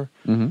mirror.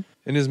 Mm-hmm.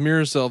 In his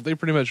mirror self, they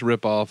pretty much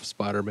rip off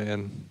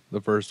Spider-Man,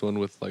 the first one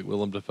with like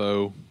Willem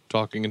Dafoe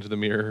talking into the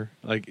mirror.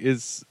 Like,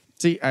 it's...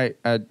 See, I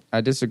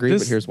disagree,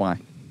 but here's why.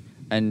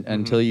 And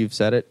until you've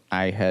said it,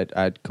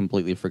 I'd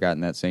completely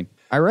forgotten that scene.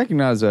 I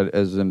recognize that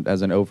as an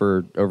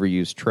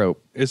overused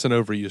trope. It's an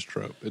overused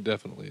trope. It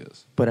definitely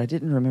is. But I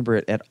didn't remember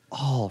it at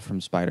all from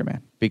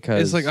Spider-Man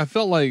because it's like I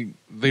felt like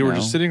they were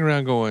just sitting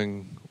around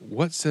going,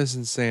 "What says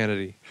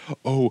insanity?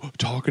 Oh,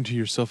 talking to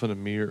yourself in a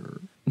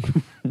mirror."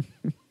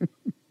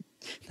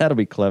 That'll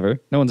be clever.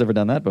 No one's ever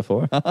done that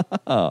before.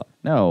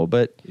 No,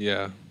 but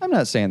yeah, I'm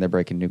not saying they're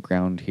breaking new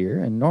ground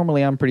here. And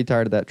normally I'm pretty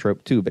tired of that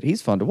trope too, but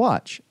he's fun to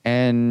watch.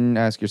 And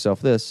ask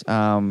yourself this,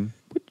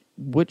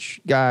 which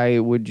guy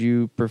would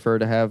you prefer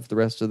to have the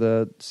rest of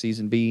the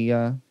season be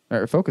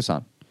or focus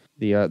on?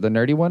 The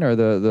nerdy one or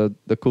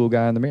the cool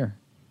guy in the mirror?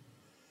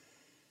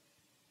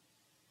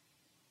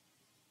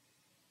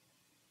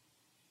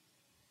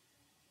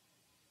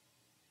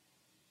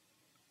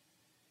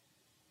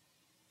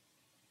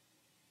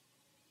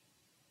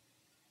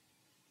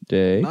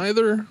 Day.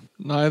 Neither.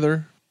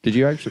 Did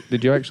you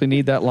actually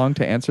need that long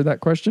to answer that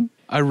question?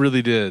 I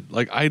really did.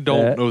 Like, I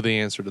don't know the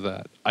answer to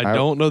that. I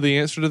don't know the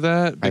answer to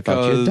that because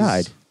I thought you had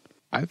died.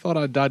 I thought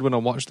I died when I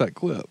watched that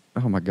clip.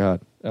 Oh my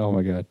god!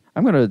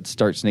 I'm going to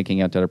start sneaking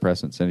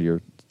antidepressants into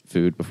your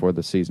food before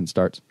the season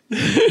starts,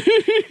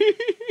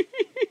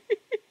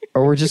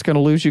 or we're just going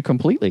to lose you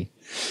completely.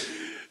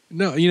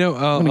 No, I'm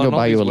going to go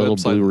buy you a little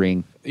blue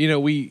ring.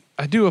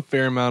 I do a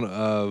fair amount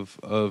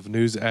of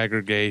news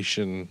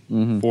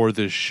aggregation for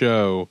this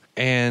show,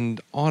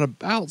 and on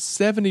about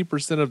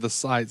 70% of the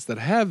sites that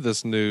have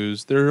this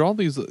news, there are all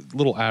these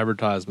little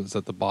advertisements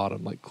at the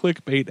bottom, like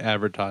clickbait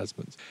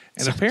advertisements.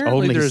 And So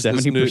apparently only there's 70%.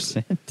 this news.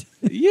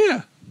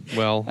 Yeah.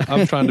 Well,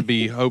 I'm trying to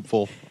be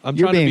hopeful. You're trying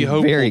to be being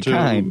hopeful very too.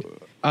 kind.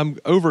 I'm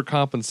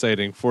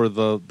overcompensating for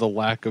the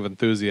lack of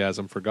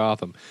enthusiasm for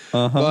Gotham.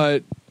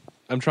 But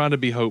I'm trying to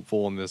be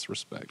hopeful in this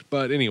respect.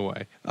 But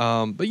anyway,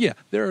 but yeah,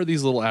 there are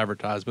these little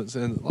advertisements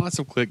and lots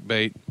of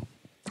clickbait.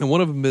 And one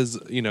of them is,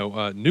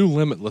 new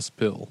Limitless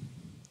pill.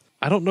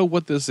 I don't know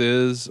what this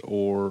is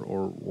or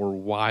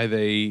why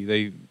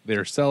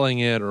they're selling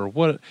it or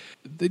what.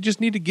 They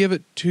just need to give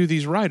it to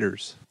these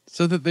writers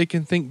so that they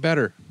can think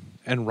better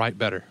and write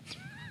better.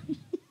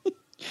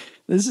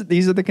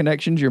 These are the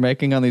connections you're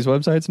making on these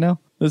websites now?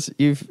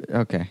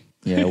 Okay.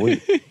 Yeah,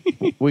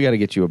 we got to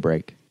get you a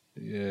break.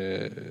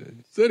 Yeah.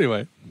 So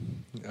anyway,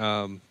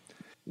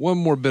 one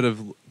more bit of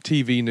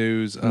TV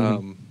news.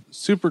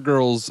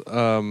 Supergirl's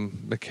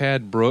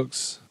McCad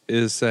Brooks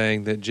is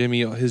saying that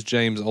his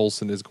James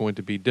Olsen is going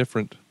to be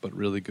different but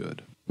really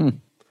good.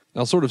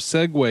 Now, sort of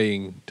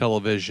segueing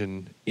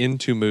television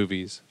into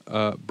movies,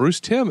 Bruce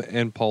Timm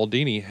and Paul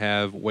Dini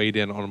have weighed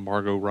in on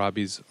Margot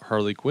Robbie's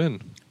Harley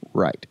Quinn.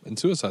 Right. In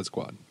Suicide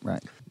Squad.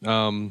 Right.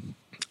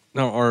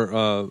 Now,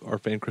 our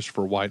fan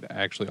Christopher White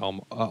actually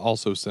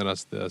also sent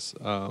us this.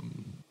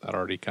 I'd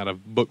already kind of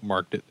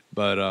bookmarked it,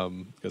 but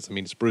because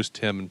it's Bruce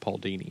Timm and Paul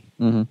Dini.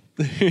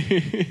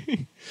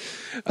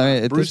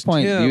 At Bruce this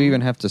point, Timm, do you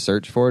even have to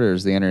search for it, or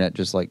does the internet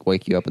just like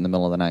wake you up in the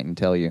middle of the night and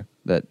tell you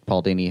that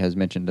Paul Dini has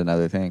mentioned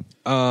another thing?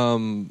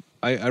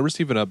 I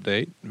receive an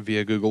update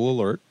via Google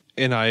Alert,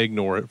 and I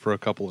ignore it for a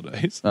couple of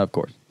days. Of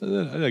course. And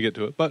then I get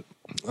to it, but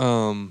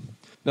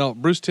now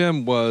Bruce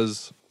Timm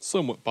was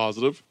somewhat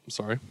positive. I'm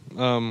sorry.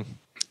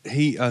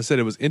 He said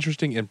it was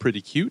interesting and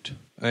pretty cute.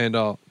 And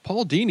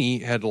Paul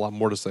Dini had a lot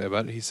more to say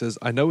about it. He says,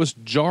 I know it's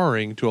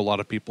jarring to a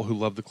lot of people who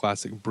love the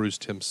classic Bruce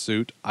Timm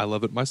suit. I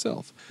love it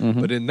myself.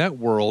 But in that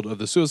world of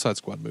the Suicide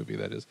Squad movie,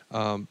 that is,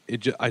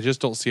 I just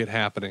don't see it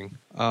happening.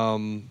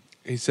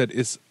 He said,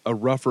 it's a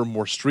rougher,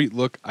 more street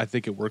look. I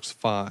think it works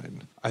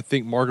fine. I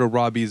think Margot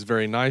Robbie is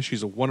very nice.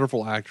 She's a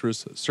wonderful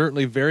actress,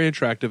 certainly very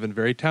attractive and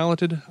very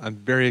talented. I'm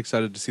very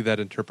excited to see that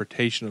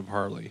interpretation of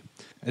Harley.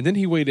 And then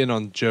he weighed in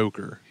on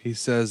Joker. He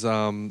says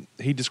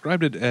he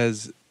described it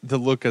as the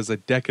look as a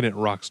decadent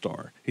rock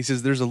star. He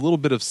says there's a little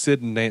bit of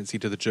Sid and Nancy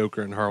to the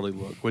Joker and Harley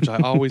look, which I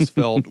always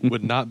felt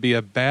would not be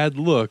a bad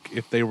look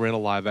if they were in a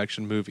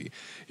live-action movie.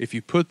 If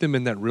you put them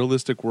in that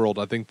realistic world,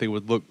 I think they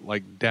would look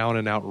like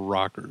down-and-out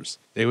rockers.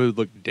 They would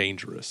look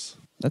dangerous.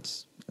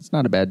 That's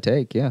not a bad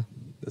take, yeah.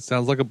 That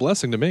sounds like a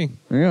blessing to me.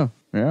 Yeah.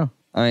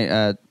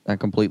 I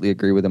completely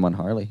agree with him on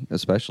Harley,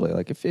 especially.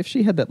 Like, if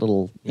she had that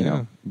little, you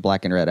know,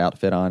 black and red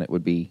outfit on, it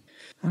would be,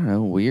 I don't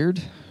know,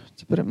 weird,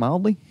 to put it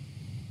mildly.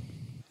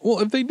 Well,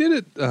 if they did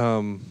it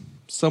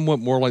somewhat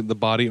more like the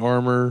body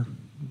armor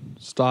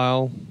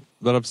style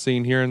that I've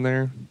seen here and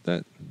there,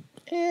 that...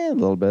 a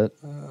little bit.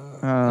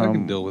 I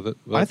can deal with it.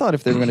 But. I thought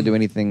if they were going to do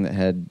anything that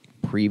had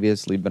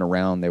previously been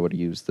around, they would have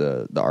used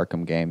the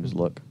Arkham games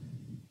look.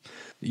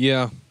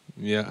 Yeah.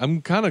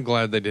 I'm kind of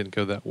glad they didn't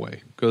go that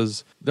way,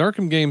 because the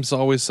Arkham games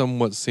always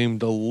somewhat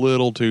seemed a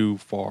little too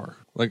far.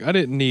 Like, I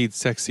didn't need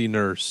sexy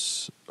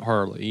nurse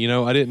Harley. You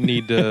know, I didn't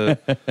need to...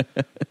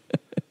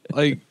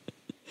 like...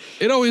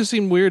 It always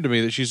seemed weird to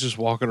me that she's just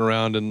walking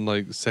around in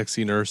like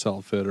sexy nurse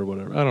outfit or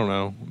whatever. I don't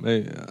know.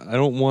 I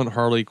don't want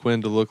Harley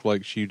Quinn to look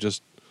like she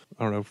just,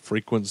 I don't know,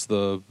 frequents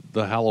the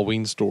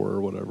Halloween store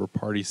or whatever,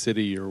 Party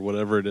City or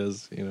whatever it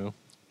is, you know.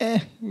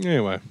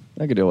 Anyway.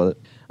 I could deal with it.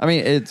 I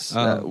mean, it's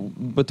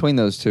between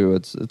those two,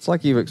 it's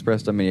like you've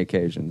expressed on many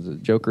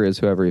occasions. Joker is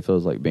whoever he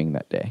feels like being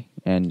that day.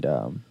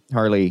 And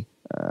Harley,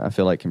 I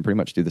feel like, can pretty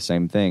much do the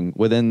same thing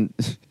within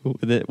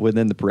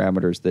the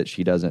parameters that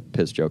she doesn't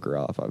piss Joker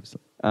off,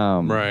 obviously.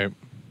 Right.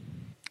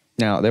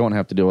 Now, they won't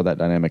have to deal with that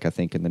dynamic, I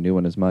think, in the new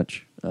one as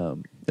much.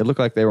 It looked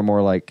like they were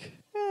more like,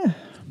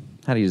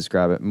 how do you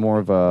describe it? More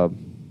of a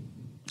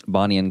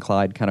Bonnie and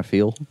Clyde kind of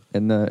feel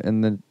in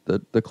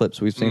the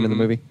clips we've seen in the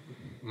movie.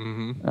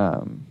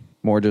 Mm-hmm.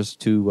 More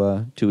just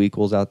two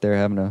equals out there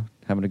having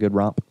a good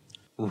romp,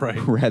 right?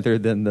 Rather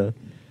than the,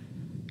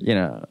 you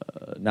know,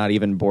 not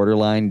even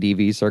borderline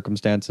DV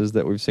circumstances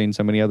that we've seen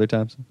so many other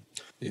times.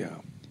 Yeah.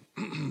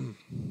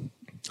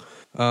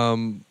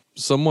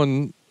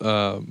 Someone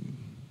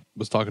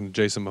was talking to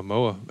Jason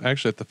Momoa,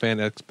 actually at the Fan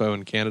Expo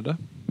in Canada,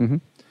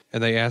 and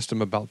they asked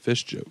him about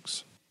fish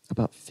jokes.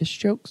 About fish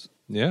jokes?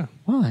 Yeah.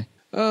 Why?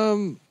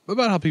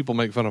 About how people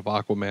make fun of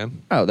Aquaman.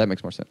 Oh, that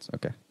makes more sense.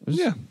 Okay.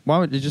 Yeah. Why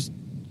would you just...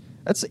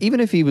 That's even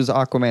if he was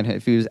Aquaman,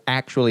 if he was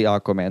actually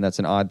Aquaman, that's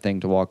an odd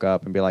thing to walk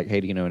up and be like, hey,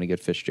 do you know any good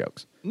fish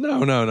jokes?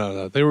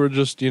 No. They were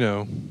just, you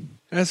know,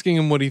 asking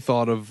him what he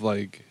thought of,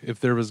 like, if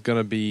there was going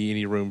to be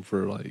any room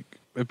for, like,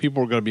 if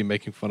people were going to be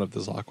making fun of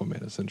this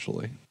Aquaman,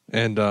 essentially.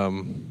 And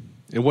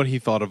what he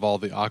thought of all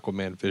the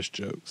Aquaman fish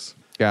jokes.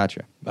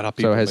 Gotcha.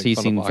 So has he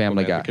seen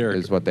Family Guy,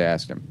 is what they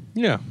asked him.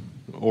 Yeah.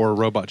 Or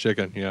Robot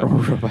Chicken, yeah. Or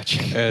Robot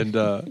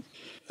Chicken.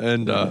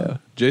 And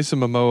Jason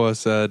Momoa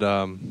said,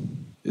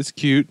 it's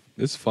cute.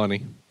 It's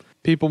funny.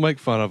 People make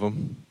fun of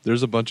him.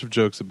 There's a bunch of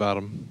jokes about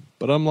him.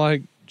 But I'm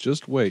like,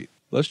 just wait.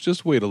 Let's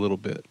just wait a little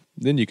bit.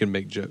 Then you can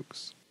make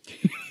jokes.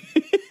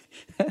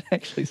 That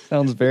actually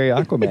sounds very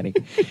Aquaman-y.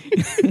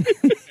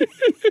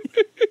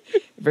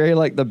 Very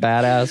like the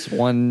badass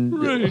one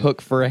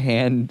hook for a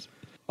hand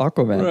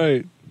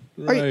Aquaman.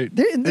 Right.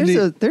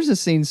 There's a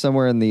scene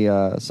somewhere in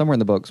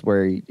the books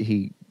where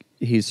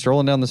he's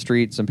strolling down the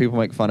streets and people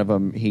make fun of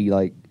him. He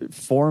like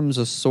forms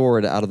a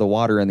sword out of the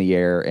water in the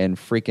air and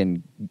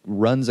freaking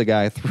runs a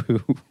guy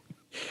through.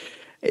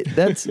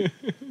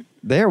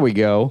 There we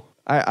go.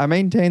 I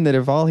maintain that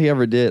if all he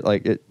ever did,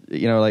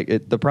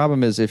 the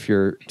problem is if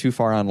you're too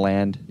far on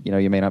land, you know,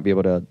 you may not be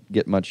able to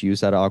get much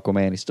use out of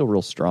Aquaman. He's still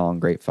real strong,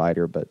 great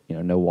fighter, but you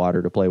know, no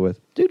water to play with,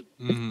 dude.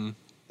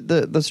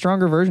 The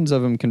stronger versions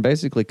of him can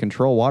basically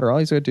control water. All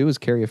he's going to do is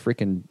carry a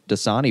freaking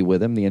Dasani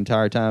with him the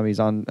entire time he's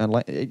on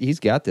land. He's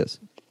got this.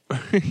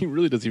 He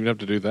really doesn't even have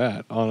to do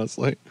that,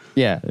 honestly.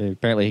 Yeah,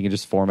 apparently he can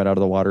just form it out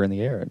of the water in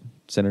the air and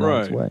send it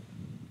on its way,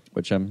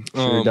 which I'm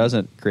sure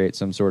doesn't create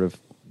some sort of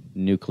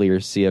nuclear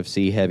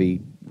CFC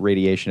heavy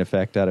radiation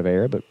effect out of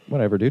air, but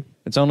whatever, dude.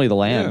 It's only the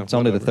land. Yeah, it's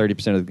only the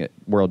 30% of the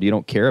world you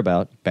don't care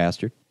about,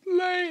 bastard.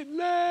 Late.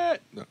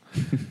 No.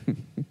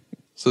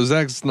 So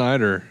Zack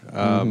Snyder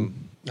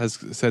has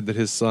said that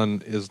his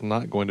son is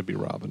not going to be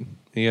Robin.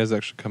 He has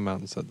actually come out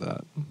and said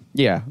that.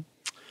 Yeah.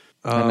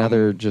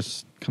 Another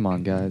just, come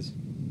on, guys.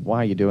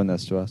 Why are you doing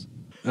this to us?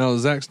 Now,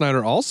 Zack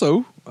Snyder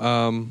also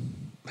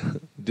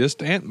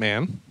dissed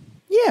Ant-Man.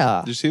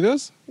 Yeah. Did you see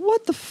this?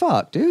 What the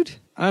fuck, dude?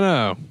 I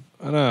know.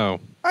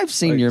 I've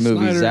seen your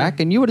movie, Zach,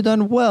 and you would have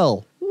done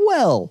well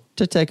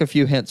to take a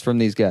few hints from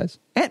these guys.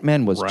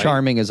 Ant-Man was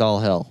charming as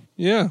all hell.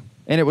 Yeah.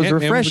 And it was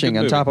refreshing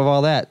on top of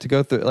all that to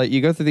go through. Like,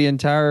 you go through the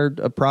entire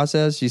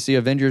process. You see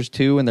Avengers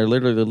 2, and they're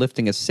literally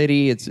lifting a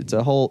city. It's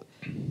a whole.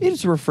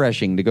 It's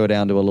refreshing to go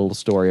down to a little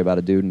story about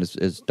a dude and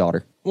his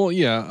daughter. Well,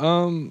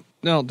 yeah.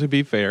 Now, to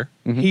be fair,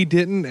 he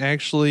didn't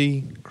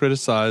actually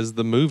criticize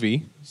the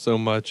movie so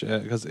much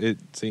because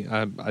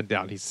I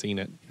doubt he's seen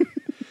it.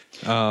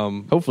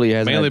 Hopefully he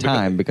hasn't had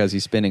time because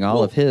he's spending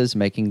all of his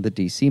making the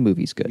DC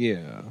movies good.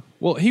 Yeah.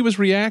 Well, he was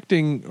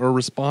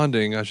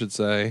responding, I should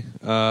say,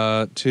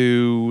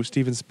 to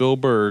Steven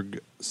Spielberg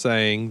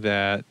saying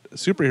that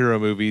superhero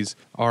movies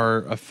are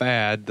a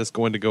fad that's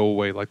going to go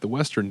away like the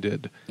Western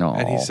did. Aw.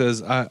 And he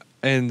says,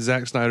 and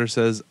Zack Snyder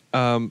says,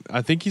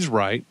 I think he's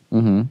right.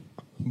 Mm-hmm.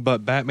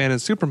 But Batman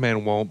and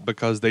Superman won't,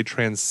 because they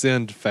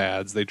transcend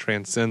fads. They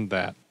transcend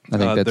that. I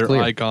think that's they're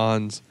clear.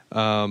 icons.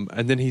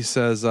 And then he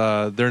says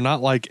they're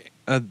not like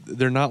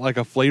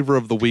a flavor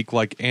of the week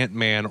like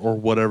Ant-Man or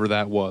whatever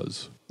that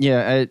was.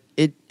 Yeah,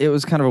 it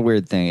was kind of a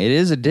weird thing. It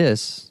is a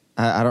diss.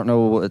 I don't know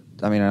what.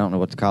 I mean, I don't know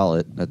what to call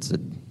it.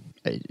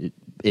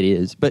 It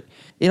is, but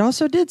it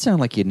also did sound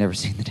like you'd never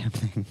seen the damn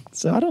thing.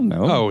 So I don't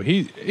know. Oh,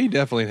 he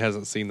definitely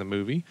hasn't seen the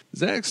movie.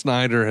 Zack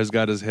Snyder has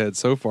got his head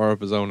so far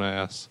up his own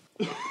ass.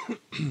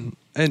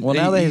 And well,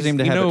 now they he's- seem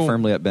to you have know- it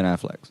firmly up Ben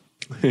Affleck's.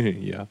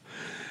 Yeah.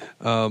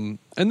 And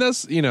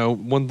that's,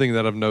 one thing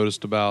that I've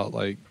noticed about,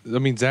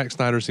 Zack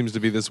Snyder seems to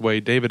be this way.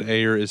 David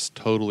Ayer is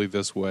totally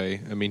this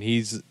way. I mean,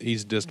 he's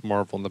dissed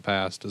Marvel in the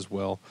past as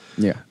well.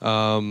 Yeah,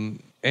 And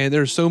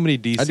there's so many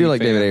DC I do like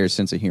fans. David Ayer's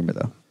sense of humor,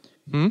 though.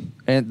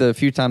 And the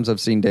few times I've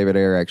seen David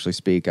Ayer actually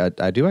speak,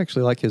 I do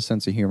actually like his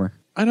sense of humor.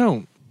 I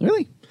don't.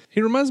 Really?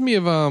 He reminds me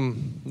of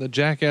the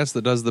jackass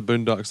that does the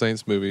Boondock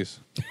Saints movies.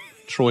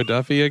 Troy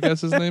Duffy, I guess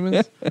his name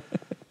is.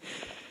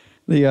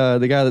 The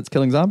guy that's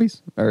killing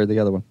zombies, or the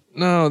other one?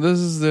 No, this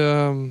is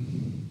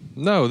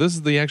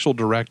the actual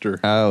director.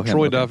 Oh, him,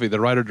 Troy okay. Duffy, the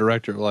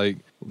writer-director.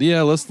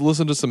 Let's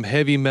listen to some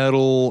heavy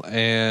metal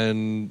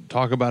and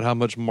talk about how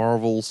much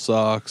Marvel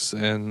sucks,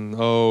 and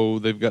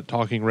they've got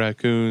talking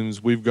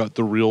raccoons. We've got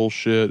the real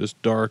shit. It's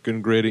dark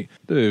and gritty.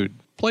 Dude,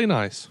 play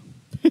nice.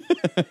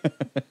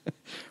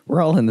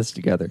 We're all in this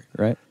together,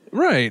 right?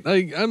 Right.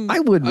 I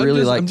would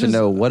really like to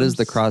know what is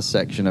the cross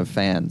section of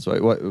fans.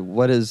 Like,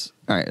 what is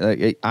all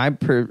right?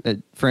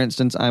 For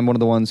instance, I'm one of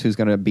the ones who's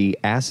going to be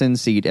ass in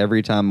seat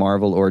every time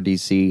Marvel or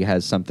DC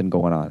has something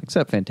going on,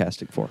 except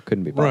Fantastic Four.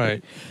 Couldn't be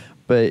bothered. Right.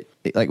 But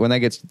when that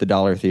gets to the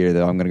dollar theater,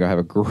 though, I'm going to go have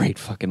a great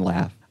fucking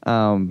laugh.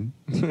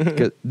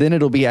 'Cause then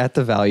it'll be at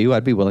the value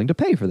I'd be willing to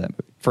pay for that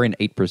movie for an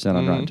 8%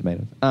 on Rotten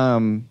Tomatoes.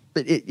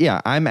 But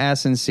I'm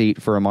ass in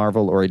seat for a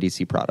Marvel or a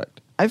DC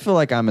product. I feel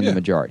like I'm in the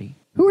majority.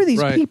 Who are these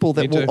Right, people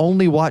that me will too.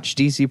 only watch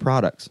DC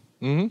products?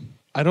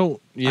 I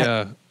don't.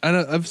 Yeah,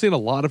 I've seen a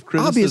lot of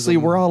criticism. Obviously,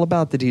 we're all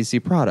about the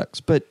DC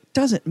products, but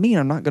doesn't mean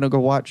I'm not going to go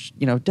watch,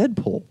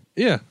 Deadpool.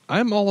 Yeah,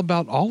 I'm all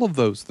about all of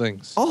those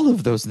things. All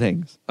of those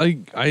things. I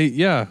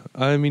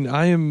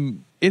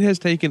am. It has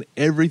taken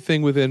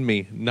everything within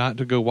me not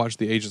to go watch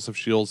the Agents of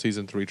S.H.I.E.L.D.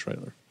 Season 3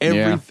 trailer.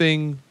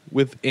 Everything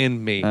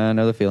within me. I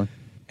know the feeling.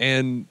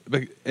 And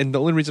the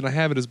only reason I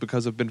have it is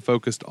because I've been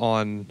focused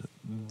on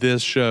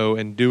this show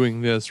and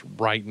doing this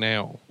right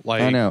now.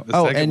 I know.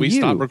 The second and we you,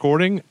 stop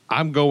recording,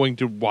 I'm going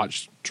to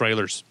watch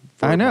trailers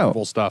for I know.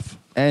 Marvel stuff.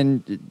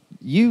 And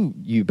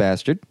you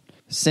bastard,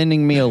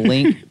 sending me a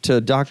link to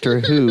Doctor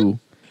Who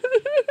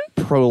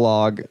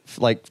prologue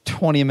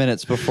 20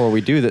 minutes before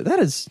we do that. That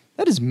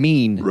is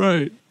mean.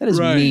 Right. That is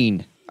right.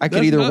 mean. I could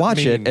That's either not watch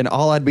mean. it, and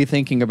all I'd be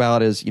thinking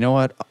about is, you know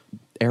what?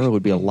 Arrow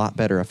would be a lot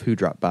better if Who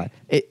dropped by.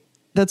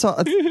 That's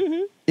all.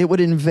 It would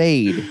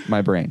invade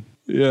my brain.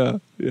 Yeah,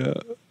 yeah.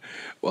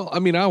 Well, I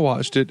mean, I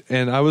watched it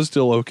and I was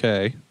still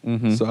okay.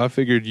 So I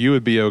figured you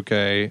would be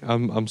okay.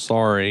 I'm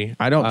sorry.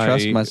 I don't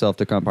trust myself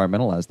to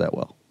compartmentalize that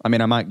well. I mean,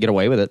 I might get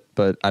away with it,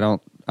 but I'm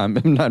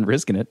not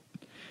risking it.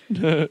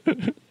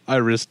 I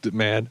risked it,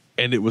 man,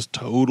 and it was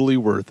totally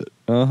worth it.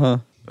 Uh-huh.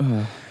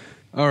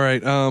 All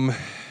right.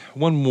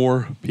 One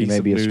more piece You may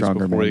of be a news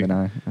stronger before man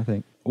than I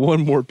think.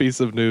 One more piece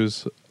of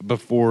news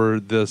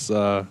before this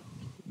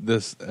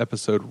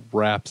episode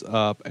wraps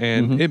up,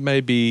 and it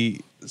may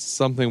be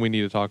something we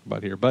need to talk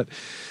about here. But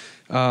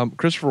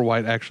Christopher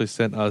White actually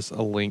sent us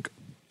a link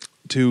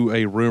to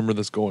a rumor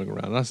that's going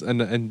around.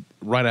 And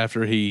right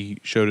after he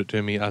showed it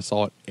to me, I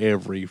saw it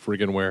every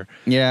friggin' where.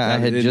 Yeah, I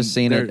had just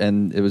seen it, they're-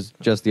 and it was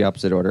just the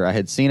opposite order. I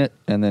had seen it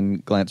and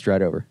then glanced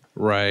right over.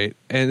 Right.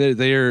 And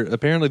they're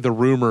apparently the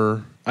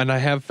rumor, and I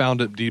have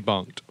found it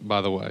debunked,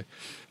 by the way.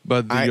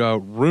 But the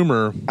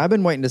rumor. I've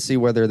been waiting to see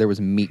whether there was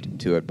meat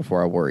to it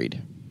before I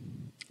worried.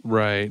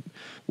 Right.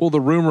 Well,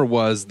 the rumor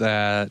was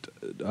that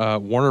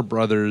Warner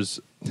Brothers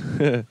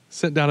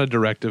sent down a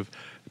directive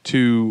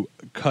to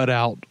cut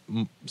out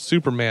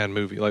Superman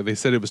movie. Like they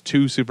said, it was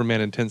too Superman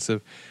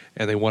intensive,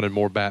 and they wanted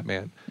more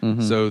Batman.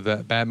 So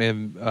that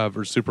Batman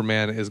versus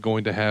Superman is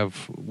going to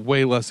have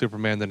way less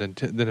Superman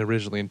than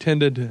originally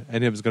intended,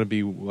 and it was going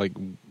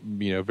to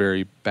be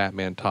very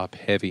Batman top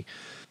heavy.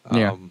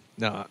 Yeah.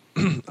 Now,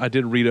 I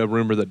did read a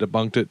rumor that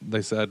debunked it.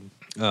 They said,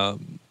 the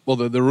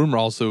rumor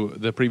also,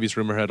 the previous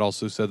rumor had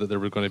also said that there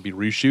were going to be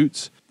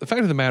reshoots. The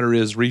fact of the matter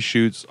is,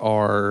 reshoots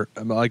are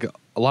like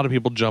a lot of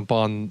people jump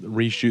on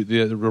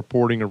the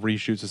reporting of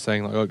reshoots as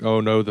saying like,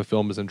 oh no, the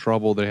film is in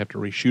trouble. They have to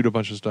reshoot a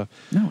bunch of stuff.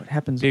 No, it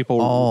happens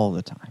People- all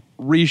the time.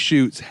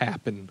 Reshoots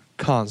happen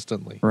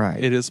constantly.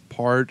 Right. It is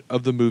part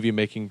of the movie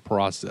making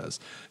process.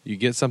 You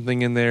get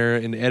something in there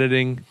in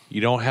editing,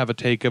 you don't have a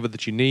take of it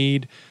that you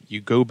need,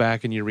 you go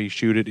back and you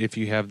reshoot it if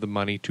you have the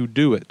money to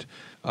do it.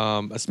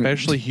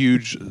 Especially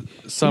huge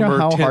summer You know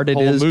how hard it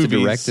tentpole is movies. to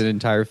direct an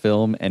entire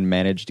film and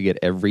manage to get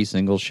every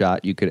single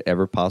shot you could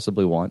ever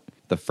possibly want?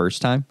 the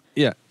first time.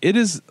 Yeah, it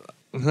is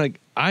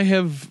like I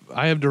have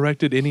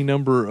directed any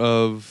number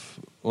of,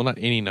 well, not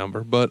any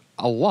number, but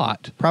a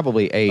lot.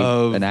 Probably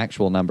an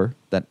actual number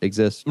that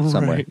exists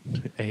somewhere.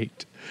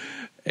 Right.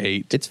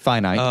 Eight. It's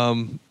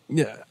finite.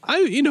 Yeah,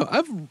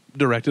 I've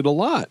directed a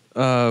lot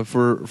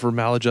for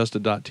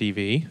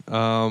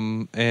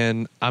maladjusted.tv,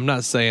 and I'm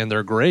not saying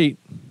they're great.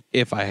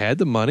 If I had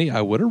the money,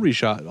 I would have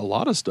reshot a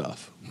lot of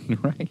stuff.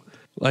 Right.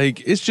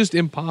 Like, it's just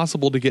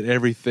impossible to get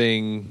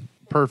everything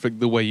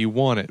perfect the way you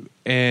want it.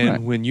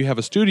 And when you have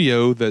a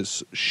studio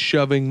that's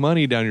shoving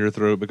money down your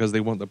throat because they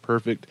want the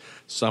perfect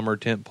summer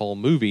tentpole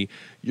movie,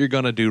 you're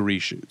going to do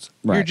reshoots.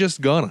 Right. You're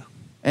just gonna.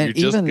 And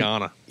you're even, just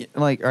gonna.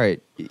 Like, all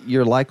right,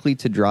 you're likely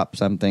to drop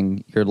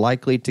something. You're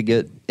likely to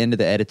get into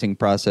the editing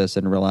process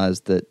and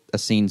realize that a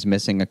scene's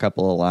missing a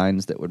couple of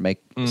lines that would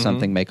make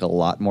something make a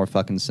lot more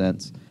fucking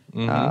sense.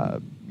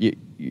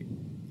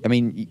 I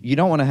mean, you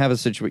don't want to have a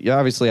situation.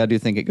 Obviously, I do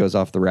think it goes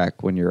off the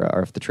rack when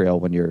you're off the trail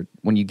when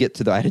you get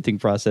to the editing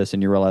process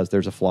and you realize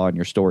there's a flaw in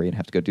your story and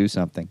have to go do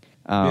something.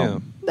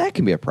 That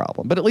can be a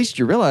problem. But at least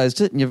you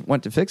realized it and you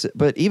went to fix it.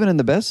 But even in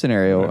the best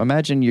scenario,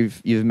 imagine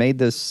you've made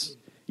this.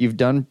 You've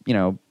done,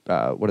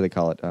 what do they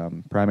call it?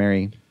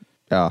 Primary.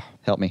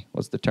 Help me.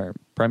 What's the term?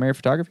 Primary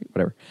photography?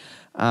 Whatever.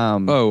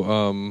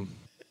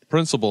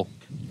 Principal.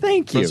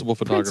 Thank you. Principal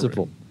photography.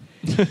 Principal.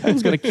 That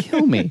was going to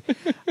kill me.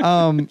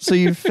 So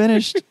you've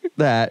finished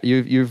that.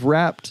 You've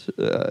wrapped.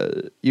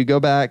 You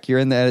go back. You're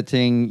in the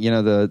editing.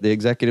 The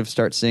executives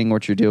start seeing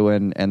what you're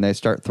doing, and they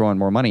start throwing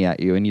more money at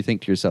you. And you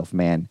think to yourself,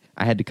 "Man,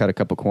 I had to cut a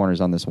couple corners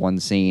on this one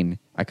scene.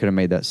 I could have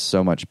made that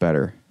so much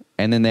better."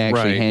 And then they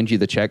actually hand you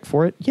the check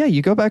for it. Yeah,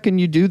 you go back and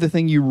you do the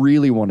thing you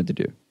really wanted to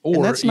do.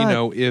 Or that's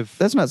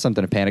not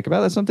something to panic about.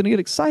 That's something to get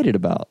excited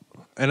about.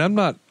 And I'm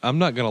not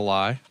gonna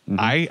lie.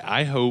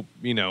 I hope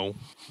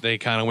they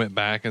kind of went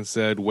back and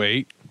said,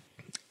 "Wait,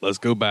 let's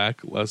go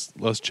back.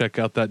 Let's check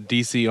out that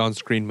DC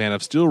on-screen Man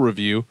of Steel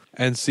review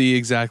and see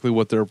exactly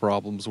what their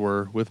problems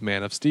were with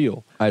Man of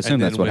Steel." I assume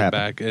and that's what happened.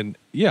 Back and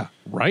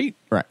right.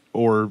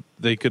 Or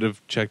they could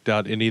have checked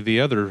out any of the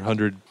other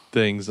 100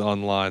 things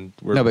online.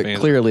 Where but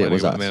clearly it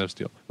was us. Man of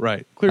Steel.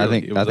 Right.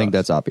 Clearly, I think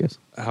that's obvious.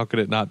 How could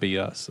it not be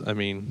us? I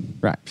mean,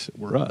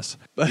 we're us.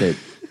 But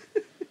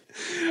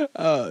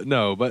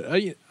no, but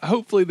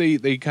hopefully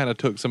they kind of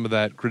took some of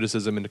that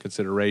criticism into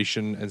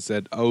consideration and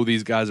said, "Oh,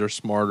 these guys are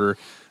smarter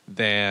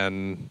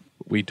than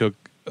we took.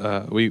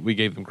 We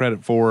gave them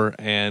credit for,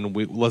 and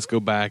let's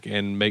go back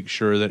and make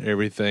sure that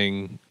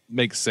everything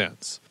makes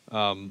sense."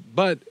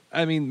 But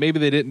I mean, maybe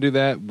they didn't do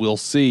that. We'll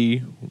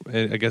see.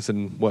 I guess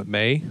in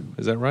May?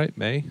 Is that right?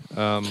 May?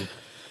 I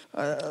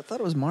thought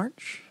it was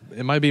March.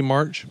 It might be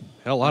March.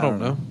 Hell, I don't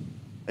know.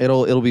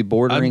 It'll be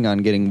bordering on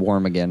getting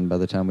warm again by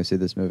the time we see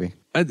this movie.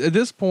 At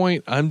this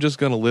point, I'm just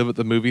going to live at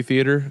the movie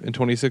theater in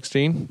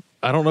 2016.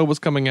 I don't know what's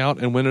coming out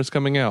and when it's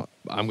coming out.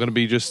 I'm going to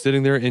be just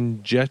sitting there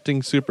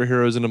injecting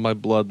superheroes into my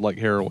blood like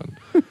heroin.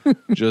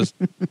 Just...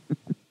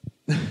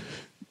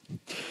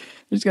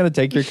 You're just going to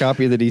take your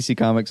copy of the DC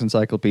Comics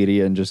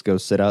Encyclopedia and just go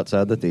sit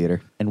outside the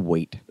theater and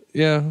wait.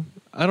 Yeah,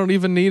 I don't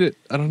even need it.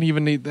 I don't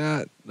even need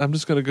that. I'm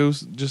just going to go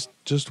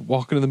just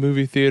walk into the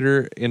movie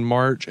theater in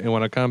March, and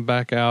when I come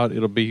back out,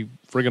 it'll be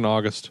friggin'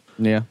 August.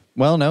 Yeah.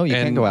 Well, no, you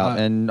can't go out.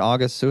 In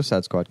August,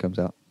 Suicide Squad comes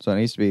out. So it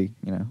needs to be,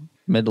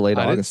 mid to late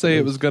August. I didn't say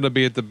it was going to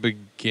be at the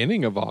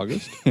beginning of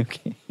August.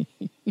 Okay.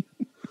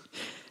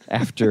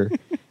 After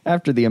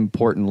the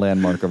important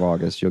landmark of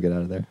August, you'll get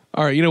out of there.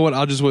 All right, you know what?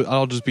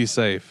 I'll just be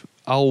safe.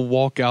 I'll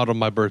walk out on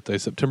my birthday,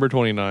 September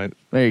 29th.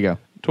 There you go.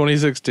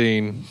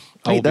 2016.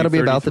 Hey, that'll be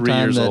about the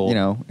time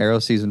that, Arrow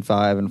Season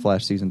 5 and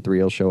Flash Season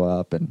 3 will show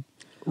up. And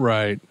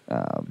right.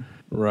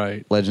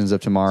 Legends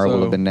of Tomorrow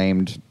will have been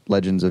named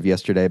Legends of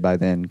Yesterday by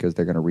then because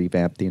they're going to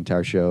revamp the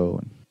entire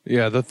show.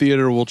 Yeah, the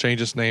theater will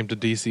change its name to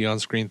DC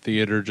On-Screen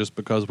Theater just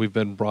because we've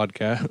been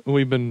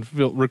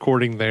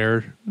recording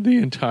there the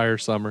entire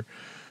summer.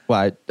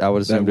 Well, I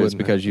would assume it's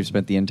because you've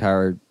spent the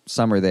entire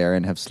summer there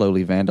and have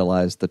slowly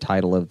vandalized the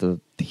title of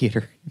the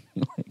theater.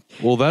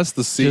 Well, that's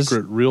the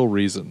secret, real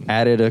reason.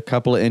 Added a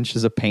couple of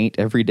inches of paint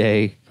every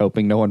day,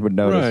 hoping no one would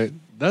notice. Right.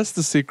 That's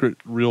the secret,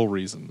 real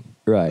reason.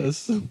 Right.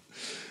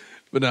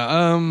 But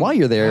now, while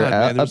you're there,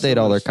 update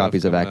all their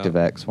copies of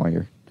ActiveX while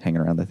you're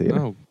hanging around the theater.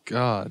 Oh,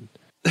 God.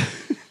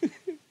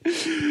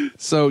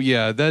 So,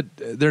 yeah,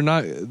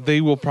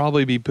 they will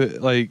probably be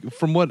put,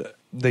 from what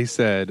they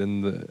said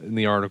in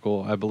the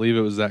article, I believe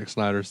it was Zack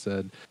Snyder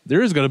said,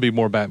 there is going to be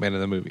more Batman in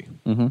the movie.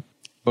 Mm-hmm.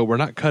 But we're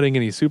not cutting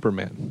any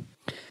Superman.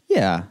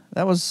 Yeah,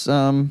 that was...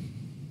 the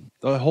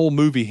whole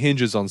movie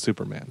hinges on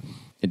Superman.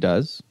 It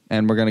does.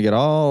 And we're going to get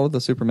all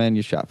the Superman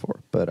you shot for.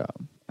 But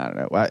I don't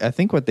know. I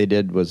think what they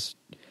did was...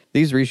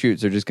 These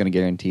reshoots are just going to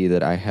guarantee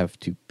that I have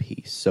to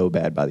pee so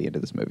bad by the end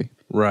of this movie.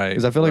 Right.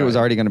 Because I feel like it was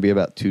already going to be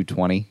about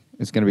 2:20.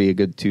 It's going to be a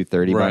good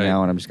 2:30 by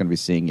now, and I'm just going to be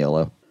seeing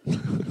yellow.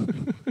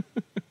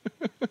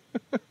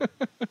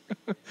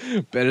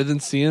 Better than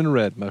seeing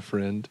red, my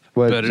friend.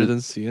 Better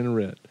than seeing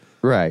red.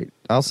 Right.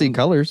 I'll see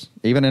colors,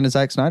 even in a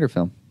Zack Snyder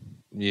film.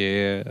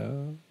 Yeah.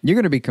 You're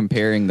going to be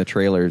comparing the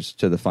trailers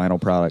to the final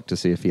product to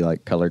see if he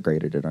color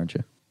graded it, aren't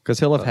you? Because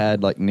he'll have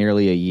had like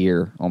nearly a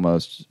year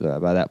almost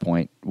by that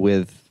point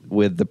with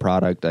the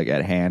product like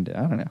at hand.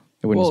 I don't know.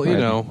 It wouldn't Well,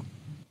 surprise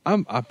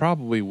me. I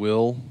probably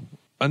will.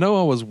 I know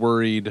I was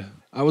worried.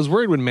 I was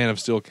worried when Man of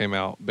Steel came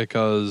out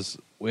because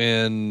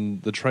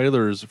when the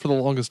trailers, for the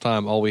longest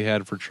time, all we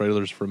had for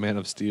trailers for Man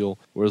of Steel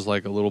was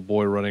like a little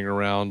boy running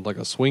around like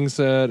a swing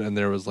set, and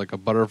there was like a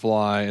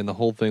butterfly, and the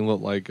whole thing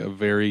looked like a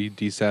very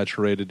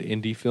desaturated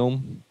indie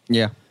film.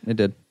 Yeah, it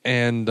did.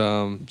 And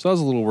so I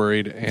was a little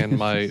worried, and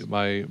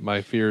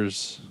my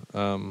fears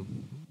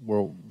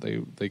were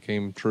they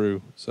came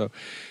true. So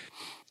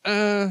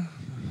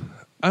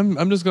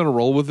I'm just gonna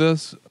roll with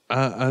this.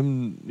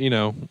 I'm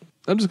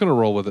just gonna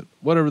roll with it.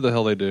 Whatever the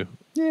hell they do.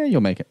 Yeah,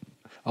 you'll make it.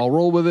 I'll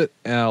roll with it,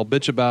 and I'll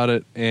bitch about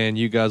it, and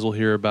you guys will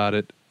hear about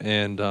it,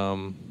 and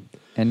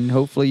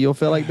hopefully you'll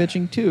feel like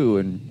bitching too,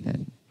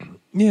 and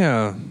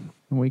yeah,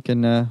 we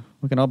can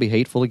all be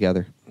hateful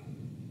together.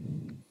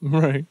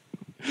 Right.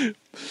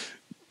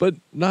 But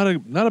not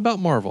about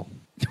Marvel.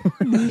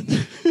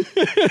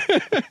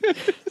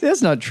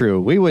 That's not true.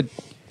 We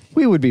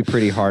would be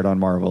pretty hard on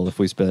Marvel if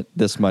we spent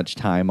this much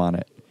time on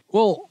it.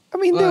 Well, I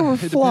mean, there were it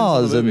depends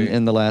flaws on the movie.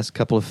 in the last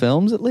couple of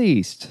films, at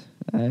least.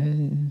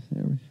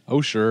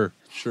 Oh, sure.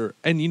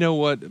 And you know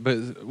what?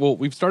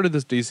 We've started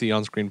this DC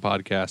on-screen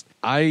podcast.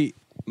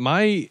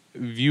 My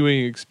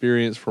viewing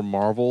experience for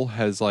Marvel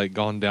has like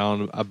gone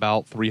down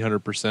about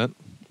 300%.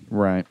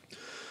 Right.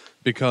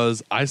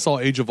 Because I saw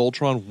Age of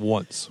Ultron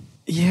once.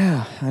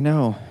 Yeah, I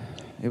know.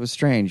 It was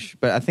strange,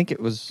 but I think it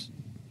was,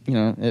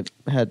 it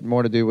had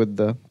more to do with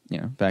the,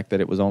 fact that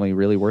it was only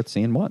really worth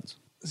seeing once.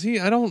 See,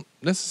 I don't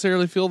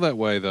necessarily feel that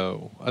way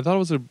though. I thought it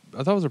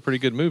was a pretty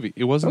good movie.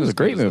 It wasn't as a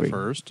great good movie. As the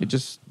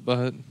first.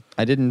 But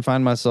I didn't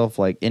find myself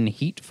like in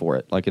heat for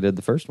it like I did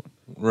the first one.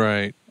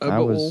 Right. I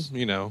was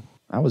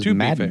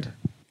maddened.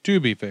 To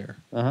be fair,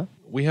 Uh-huh.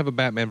 we have a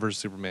Batman vs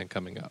Superman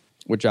coming up,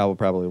 Which I will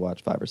probably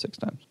watch 5 or 6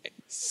 times.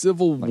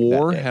 Civil Like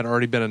War that day. had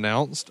already been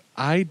announced.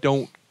 I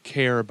don't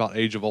care about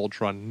Age of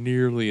Ultron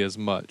nearly as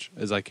much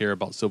as I care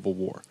about Civil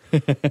War.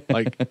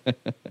 Like, to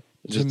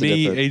Just a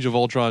me, different- Age of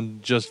Ultron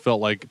just felt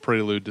like a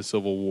prelude to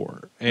Civil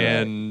War.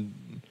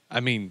 And,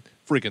 I mean,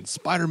 freaking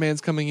Spider-Man's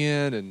coming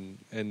in, and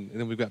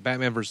then we've got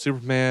Batman vs.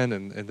 Superman,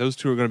 and those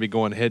two are going to be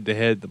going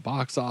head-to-head at the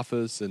box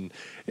office, and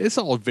it's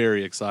all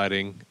very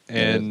exciting.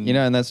 And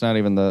and that's not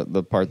even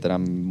the part that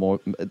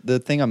the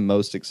thing I'm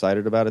most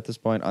excited about at this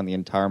point on the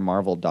entire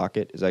Marvel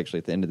docket is actually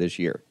at the end of this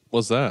year.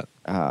 what's that?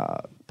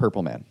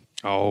 Purple Man.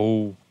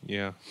 Oh,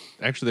 yeah.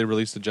 Actually, they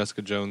released the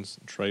Jessica Jones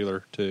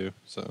trailer, too.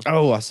 So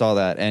Oh, I saw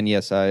that. And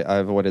yes, I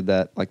avoided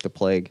that like the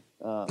plague.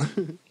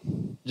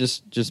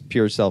 Just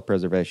pure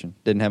self-preservation.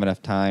 Didn't have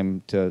enough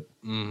time to,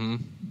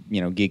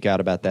 geek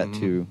out about that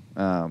too.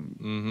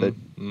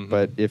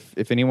 But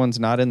if anyone's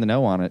not in the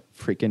know on it,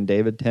 freaking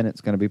David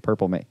Tennant's going to be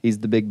Purple Man. He's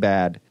the big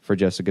bad for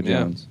Jessica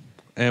Jones.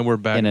 And we're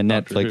back In a to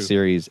Doctor Netflix Who.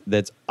 series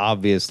that's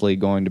obviously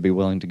going to be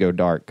willing to go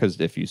dark, because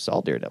if you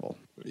saw Daredevil.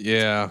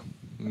 Yeah,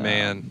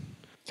 man.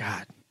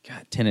 God,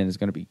 Tennant is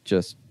going to be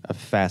just a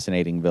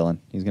fascinating villain.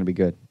 He's going to be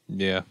good.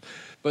 Yeah.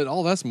 But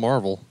all that's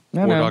Marvel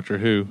I or know. Doctor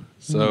Who.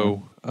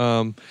 So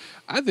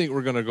I think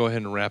we're going to go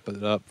ahead and wrap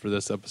it up for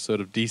this episode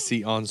of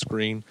DC On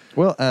Screen.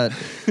 Well, I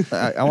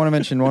want to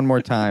mention one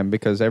more time,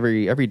 because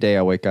every day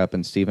I wake up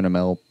and Stephen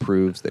Amell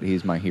proves that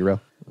he's my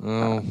hero.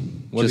 Oh,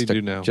 what did he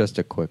do now? Just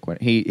a quick one.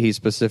 He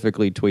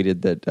specifically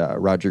tweeted that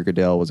Roger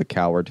Goodell was a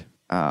coward.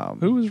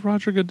 Who is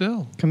Roger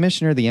Goodell?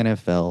 Commissioner of the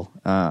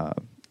NFL.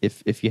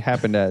 If you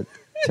happen to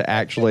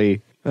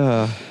actually,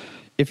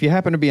 if you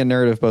happen to be a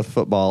nerd of both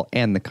football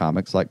and the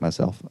comics like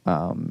myself,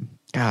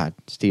 God,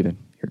 Stephen,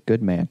 you're a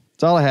good man.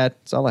 That's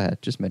all I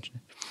had. Just mention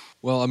it.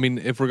 Well, I mean,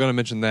 if we're going to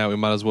mention that, we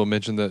might as well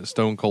mention that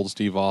Stone Cold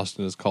Steve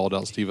Austin has called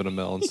out Stephen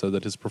Amell and said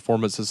that his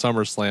performance at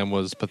SummerSlam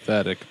was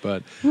pathetic.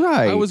 But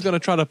Right. I was going to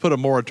try to put a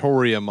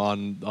moratorium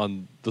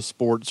on the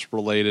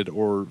sports-related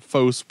or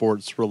faux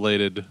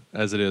sports-related,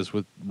 as it is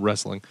with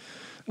wrestling.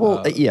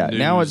 Well,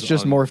 now it's news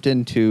just on- morphed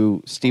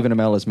into Stephen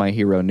Amell is my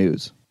hero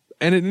news.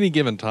 And at any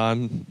given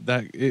time,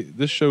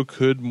 this show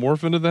could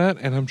morph into that,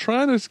 and I'm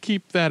trying to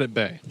keep that at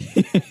bay.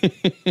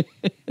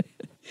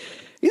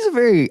 He's a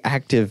very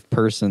active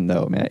person,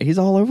 though, man. He's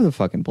all over the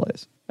fucking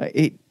place.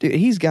 He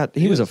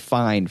was a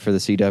find for the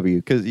CW,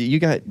 because you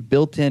got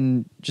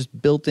built-in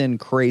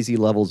crazy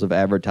levels of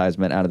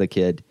advertisement out of the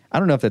kid. I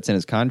don't know if that's in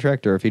his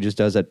contract or if he just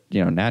does it,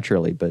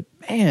 naturally. But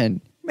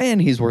man,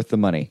 he's worth the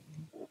money.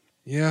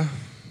 Yeah.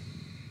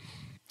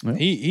 Well.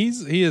 He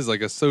is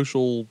like a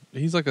social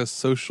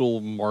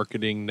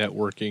marketing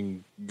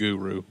networking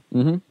guru.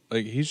 Mm-hmm.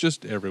 Like, he's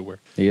just everywhere.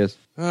 He is.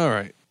 All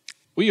right.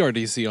 We are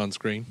DC On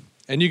Screen,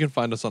 and you can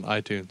find us on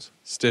iTunes,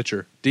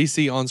 Stitcher,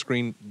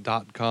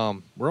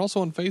 DCOnScreen.com. We're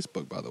also on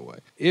Facebook, by the way.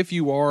 If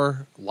you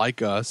are,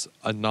 like us,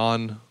 a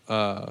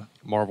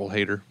non-Marvel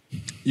hater,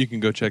 you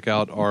can go check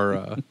out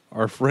our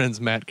our friends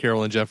Matt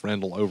Carroll and Jeff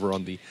Randall over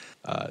on the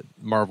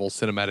Marvel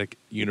Cinematic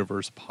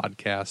Universe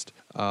podcast.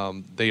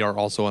 They are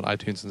also on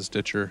iTunes and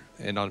Stitcher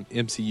and on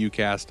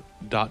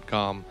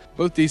MCUcast.com.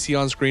 Both DC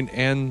On Screen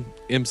and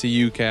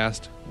MCU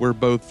Cast, we're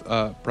both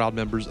proud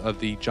members of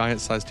the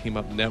Giant Size Team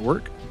Up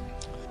Network.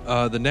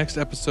 The next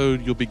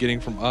episode you'll be getting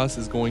from us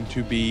is going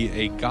to be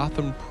a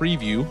Gotham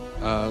preview,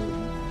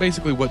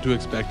 basically what to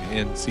expect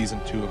in Season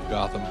 2 of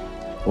Gotham.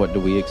 What do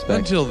we expect?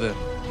 Until then.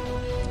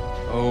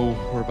 Oh,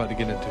 we're about to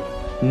get into it.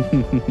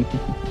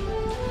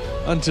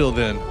 Until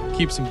then,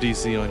 keep some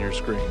DC on your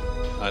screen.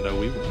 I know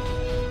we will.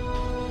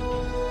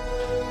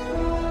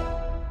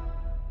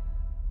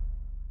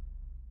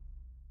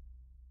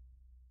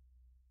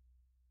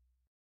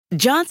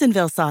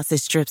 Johnsonville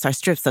sausage strips are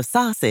strips of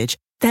sausage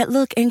that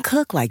look and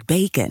cook like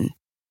bacon.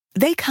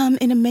 They come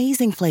in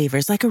amazing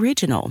flavors like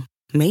original,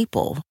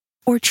 maple,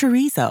 or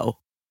chorizo.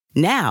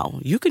 Now,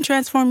 you can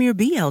transform your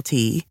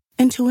BLT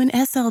into an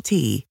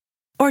SLT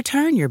or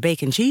turn your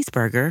bacon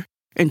cheeseburger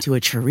into a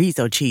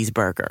chorizo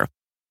cheeseburger.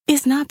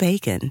 It's not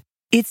bacon.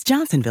 It's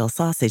Johnsonville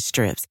sausage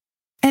strips.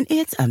 And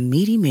it's a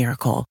meaty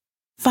miracle.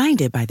 Find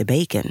it by the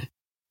bacon,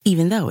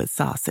 even though it's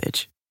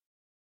sausage.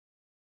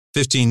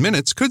 15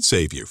 minutes could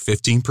save you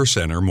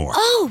 15% or more.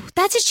 Oh,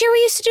 that's a cheer we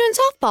used to do in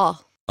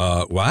softball.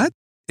 What?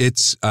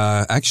 It's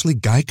actually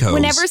Geico's.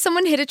 Whenever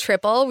someone hit a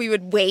triple, we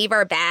would wave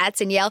our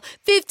bats and yell,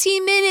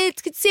 15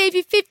 minutes could save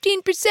you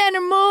 15%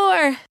 or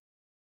more.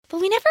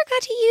 But we never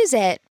got to use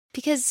it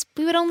because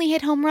we would only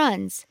hit home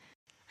runs.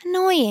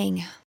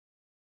 Annoying.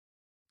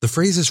 The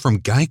phrase is from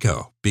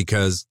Geico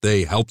because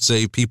they help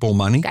save people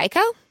money.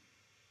 Geico?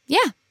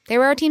 Yeah, they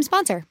were our team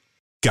sponsor.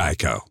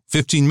 Geico.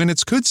 15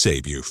 minutes could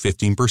save you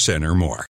 15% or more.